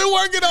this, what he's been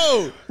working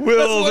on.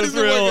 Will the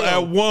Thrill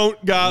at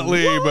Won't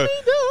Gottlieb.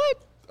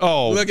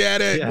 Oh, look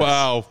at it. Yes.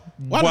 Wow.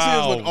 Why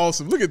does his look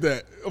awesome? Look at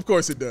that. Of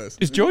course it does.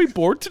 Is Joey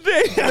bored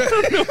today? I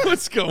don't know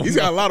what's going on. He's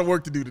got a lot of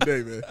work to do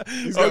today, man.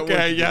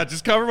 Okay,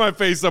 just cover my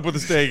face up with a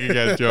steak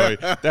again, Joey.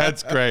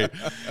 That's great.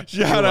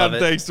 Shout out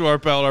and thanks to our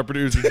pal, our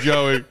producer,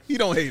 Joey. He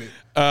don't hate it.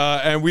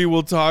 And we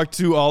will talk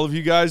to all of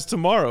you guys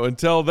tomorrow.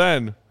 Until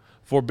then,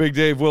 for Big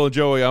Dave, Will, and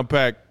Joey, I'm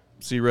Peck.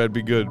 See Red,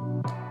 be good.